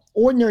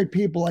 ordinary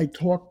people I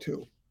talk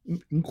to,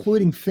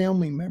 including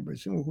family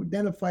members who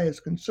identify as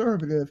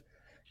conservative,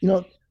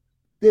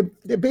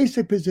 their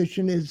basic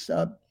position is,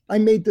 I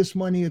made this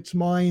money, it's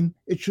mine,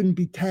 it shouldn't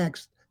be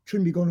taxed, it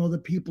shouldn't be going to other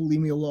people, leave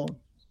me alone.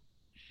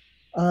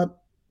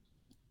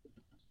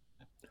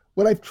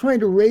 What I've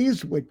tried to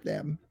raise with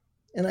them,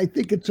 and I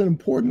think it's an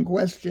important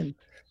question,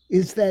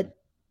 is that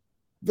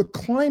the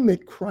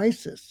climate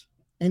crisis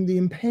and the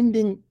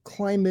impending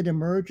climate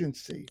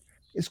emergency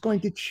is going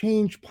to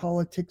change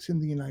politics in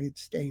the United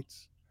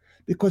States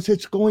because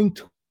it's going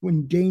to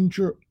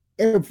endanger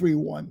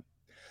everyone.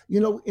 You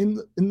know, in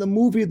the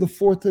movie The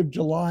 4th of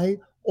July,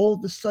 all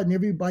of a sudden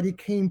everybody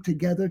came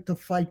together to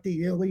fight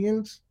the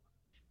aliens.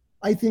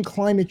 I think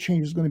climate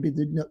change is going to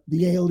be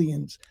the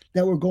aliens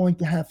that we're going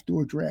to have to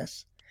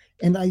address.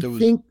 And I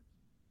think,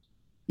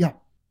 yeah.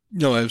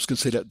 No, I was going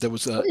to say that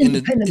was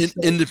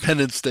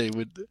Independence Day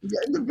with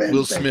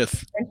Will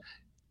Smith.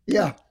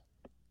 Yeah.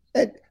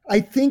 And I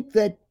think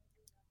that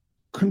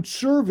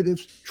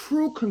conservatives,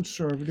 true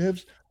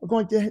conservatives, are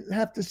going to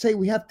have to say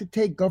we have to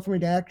take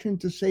government action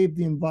to save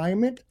the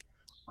environment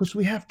because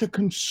we have to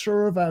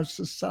conserve our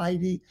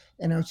society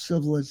and our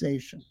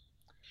civilization.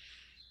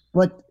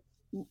 But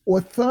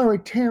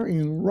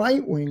authoritarian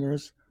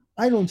right-wingers,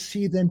 I don't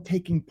see them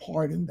taking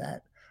part in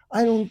that.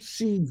 I don't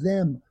see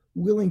them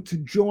willing to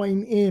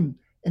join in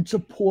and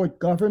support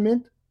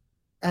government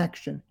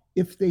action.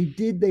 If they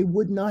did, they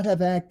would not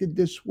have acted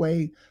this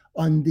way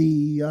on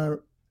the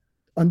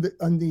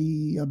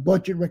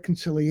budget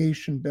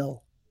reconciliation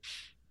bill.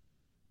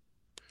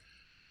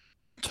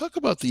 Talk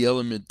about the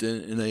element,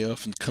 and I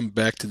often come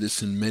back to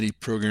this in many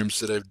programs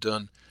that I've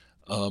done.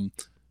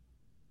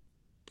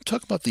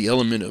 Talk about the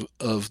element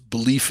of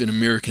belief in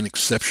American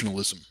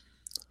exceptionalism.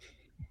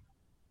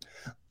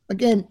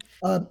 Again,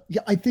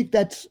 I think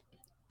that's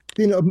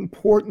been an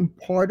important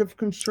part of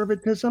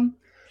conservatism.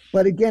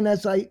 But again,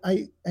 as I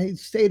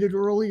stated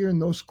earlier in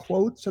those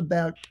quotes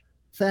about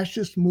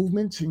fascist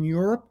movements in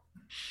Europe,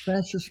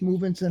 fascist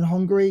movements in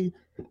Hungary,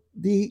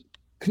 the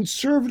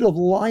Conservative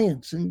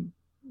Alliance and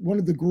one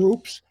of the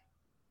groups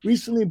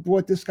recently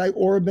brought this guy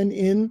Orban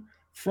in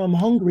from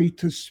Hungary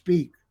to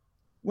speak.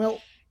 Well,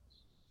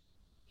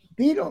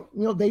 they don't,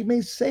 they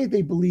may say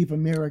they believe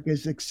America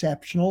is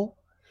exceptional,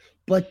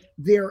 but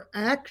their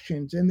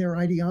actions and their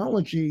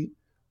ideology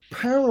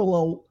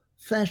parallel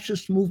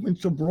fascist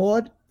movements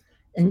abroad,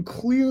 and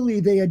clearly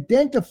they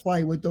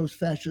identify with those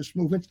fascist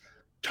movements.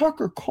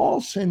 Tucker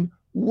Carlson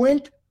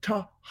went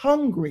to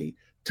Hungary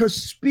to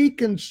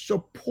speak in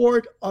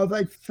support of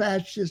a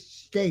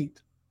fascist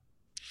state.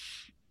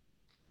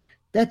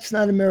 That's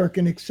not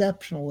American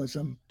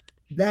exceptionalism.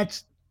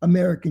 That's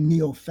American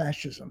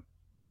neo-fascism.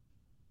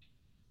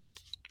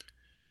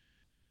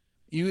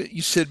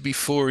 You said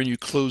before, and you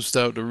closed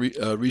out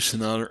a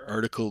recent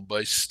article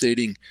by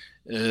stating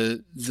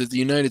that the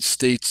United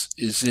States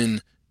is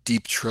in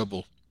deep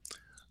trouble.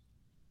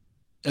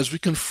 As we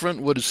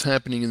confront what is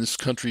happening in this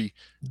country,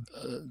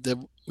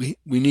 that we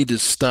need to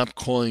stop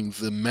calling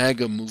the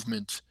MAGA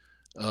movement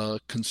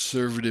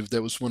conservative.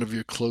 That was one of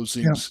your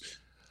closings. Yeah.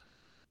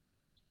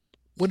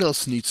 What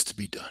else needs to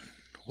be done?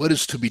 What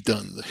is to be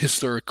done? The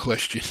historic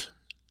question.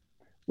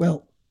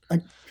 Well,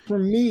 for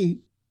me,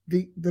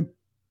 the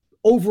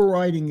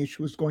overriding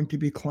issue is going to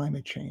be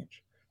climate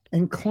change.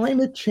 And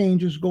climate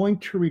change is going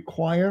to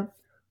require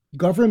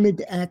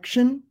government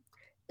action,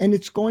 and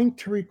it's going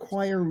to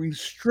require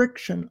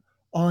restriction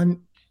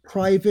on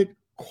private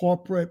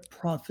corporate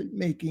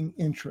profit-making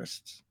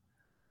interests.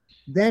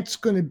 That's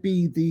going to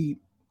be the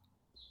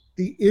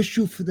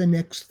issue for the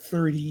next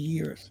 30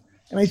 years.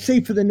 And I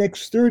say for the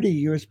next 30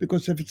 years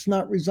because if it's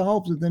not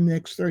resolved in the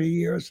next 30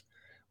 years,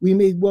 we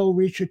may well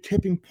reach a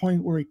tipping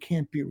point where it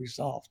can't be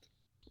resolved.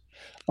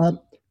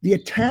 The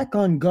attack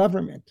on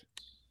government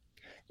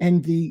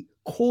and the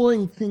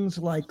calling things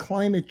like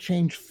climate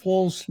change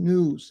false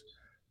news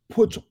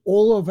puts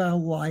all of our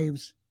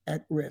lives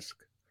at risk.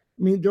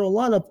 I mean, there are a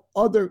lot of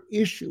other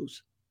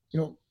issues,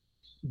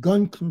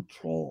 gun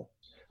control,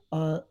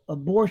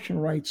 abortion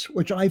rights,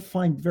 which I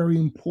find very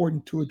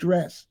important to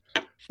address.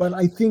 But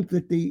I think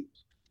that the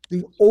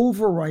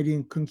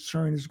overriding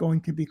concern is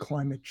going to be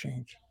climate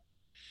change.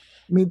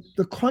 I mean,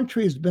 the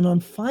country has been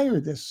on fire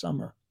this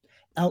summer.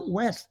 Out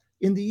west,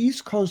 in the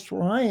East Coast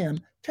where I am,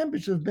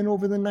 temperatures have been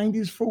over the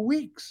 90s for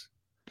weeks.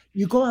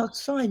 You go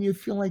outside and you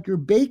feel like you're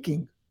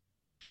baking.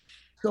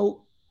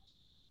 So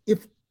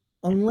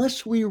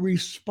unless we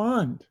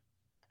respond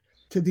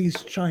to these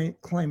giant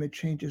climate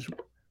changes,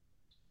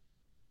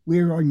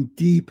 we're in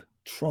deep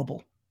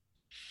trouble.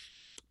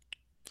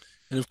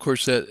 And of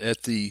course,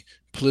 at the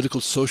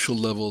political social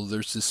level,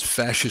 there's this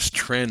fascist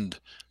trend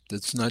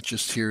that's not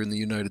just here in the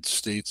United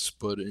States,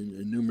 but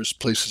in numerous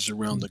places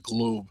around the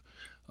globe.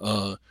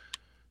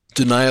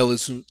 Denial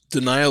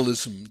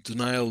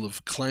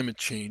of climate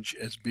change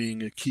as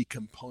being a key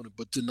component,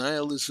 but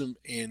denialism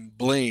and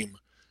blame,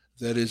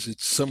 that is,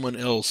 it's someone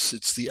else,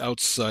 it's the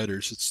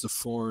outsiders, it's the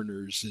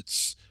foreigners,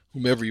 it's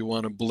whomever you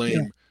want to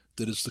blame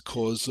that is the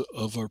cause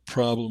of our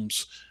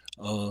problems.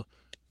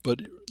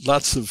 But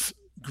lots of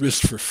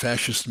grist for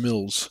fascist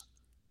mills.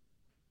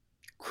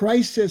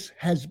 Crisis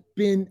has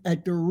been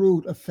at the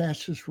root of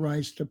fascist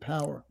rise to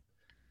power,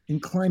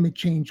 and climate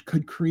change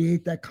could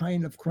create that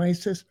kind of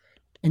crisis.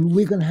 And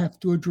we're going to have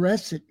to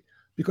address it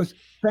because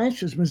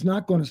fascism is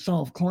not going to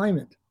solve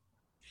climate.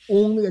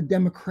 Only a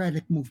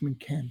democratic movement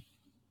can.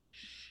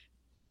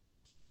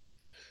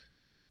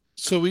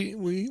 So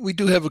we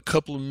do have a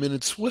couple of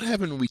minutes. What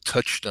haven't we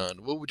touched on?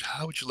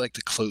 How would you like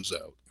to close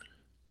out?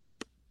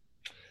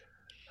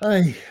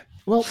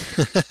 Well,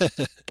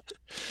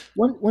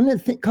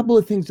 couple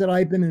of things that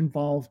I've been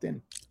involved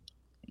in,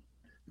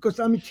 because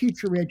I'm a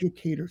teacher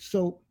educator.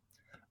 So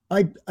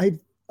I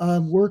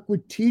work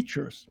with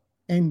teachers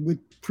and with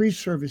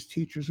pre-service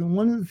teachers. And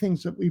one of the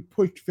things that we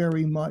pushed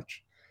very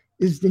much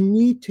is the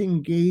need to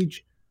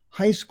engage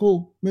high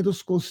school, middle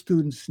school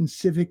students in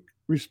civic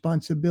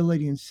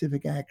responsibility and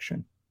civic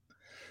action.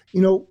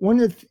 One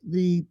of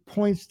the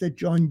points that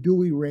John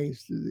Dewey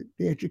raised,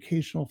 the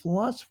educational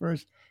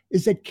philosophers,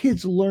 is that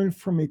kids learn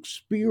from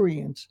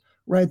experience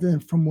rather than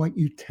from what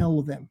you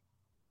tell them.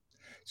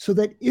 So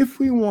that if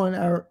we want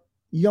our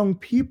young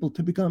people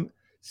to become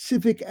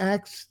civic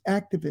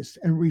activists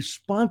and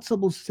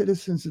responsible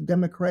citizens of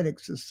democratic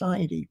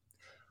society,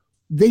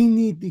 they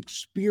need the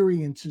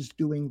experiences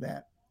doing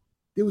that.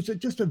 There was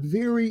just a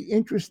very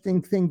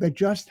interesting thing that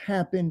just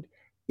happened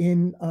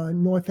in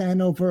North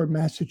Andover,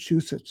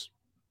 Massachusetts.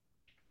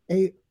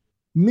 A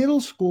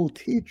middle school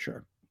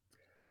teacher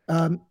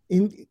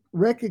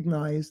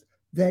recognized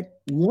that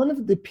one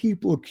of the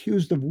people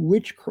accused of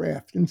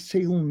witchcraft in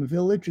Salem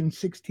Village in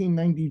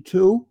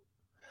 1692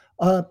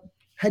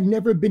 had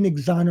never been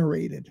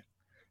exonerated,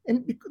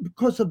 and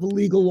because of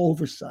legal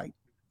oversight.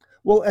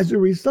 Well, as a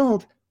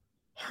result,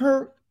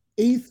 her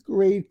 8th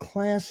grade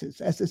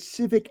classes as a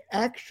civic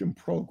action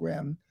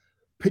program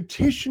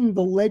petitioned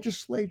the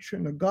legislature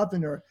and the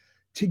governor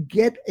to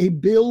get a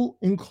bill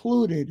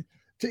included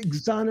to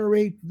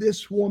exonerate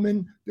this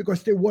woman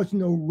because there was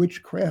no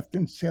witchcraft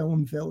in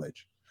Salem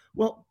Village.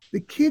 Well, the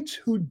kids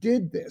who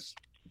did this,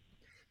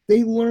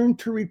 they learned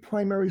to read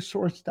primary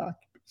source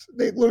documents.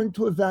 They learned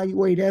to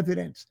evaluate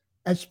evidence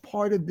as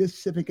part of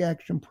this civic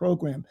action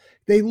program.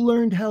 They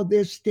learned how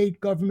their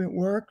state government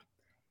worked,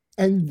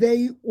 and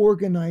they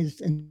organized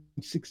and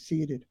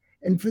succeeded.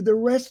 And for the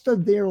rest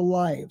of their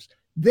lives,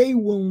 they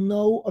will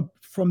know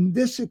from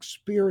this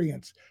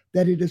experience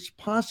that it is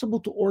possible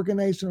to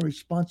organize in a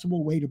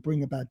responsible way to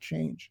bring about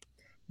change.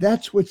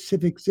 That's what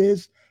civics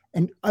is.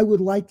 And I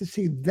would like to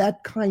see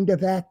that kind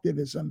of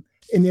activism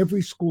in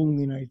every school in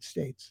the United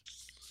States.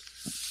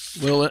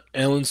 Well,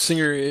 Alan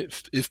Singer,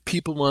 if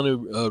people want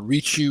to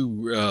reach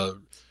you,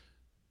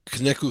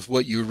 connect with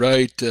what you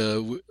write,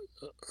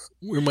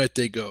 where might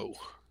they go?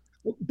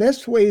 Well,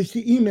 best way is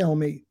to email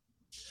me.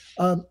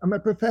 I'm a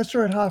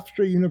professor at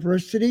Hofstra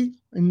University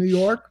in New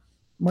York.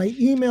 My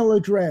email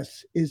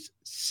address is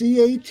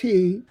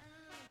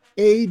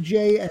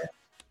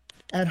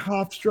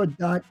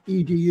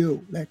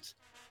catajs@hofstra.edu. That's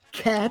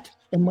cat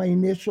and my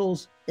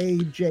initials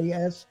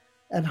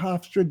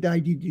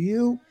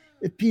ajs@hofstra.edu.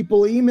 If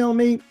people email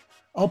me,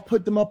 I'll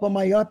put them up on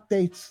my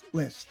updates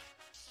list.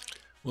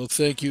 Well,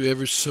 thank you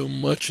ever so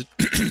much.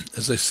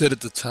 As I said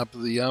at the top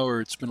of the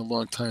hour, it's been a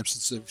long time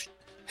since I've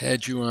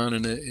had you on,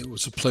 and it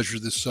was a pleasure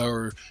this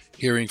hour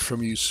hearing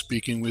from you,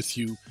 speaking with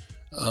you.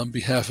 On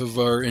behalf of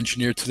our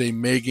engineer today,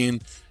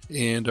 Megan,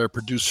 and our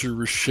producer,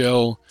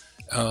 Rochelle,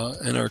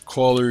 and our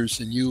callers,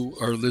 and you,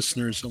 our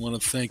listeners, I want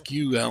to thank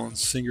you, Alan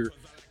Singer,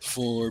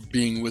 for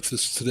being with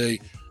us today.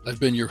 I've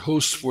been your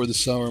host for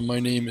this hour. My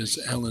name is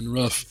Alan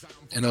Ruff,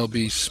 and I'll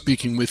be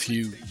speaking with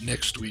you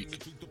next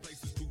week.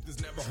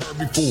 Never heard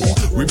before.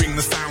 We bring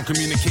the sound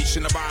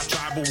communication of our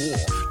tribal war.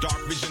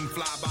 Dark vision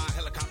fly by.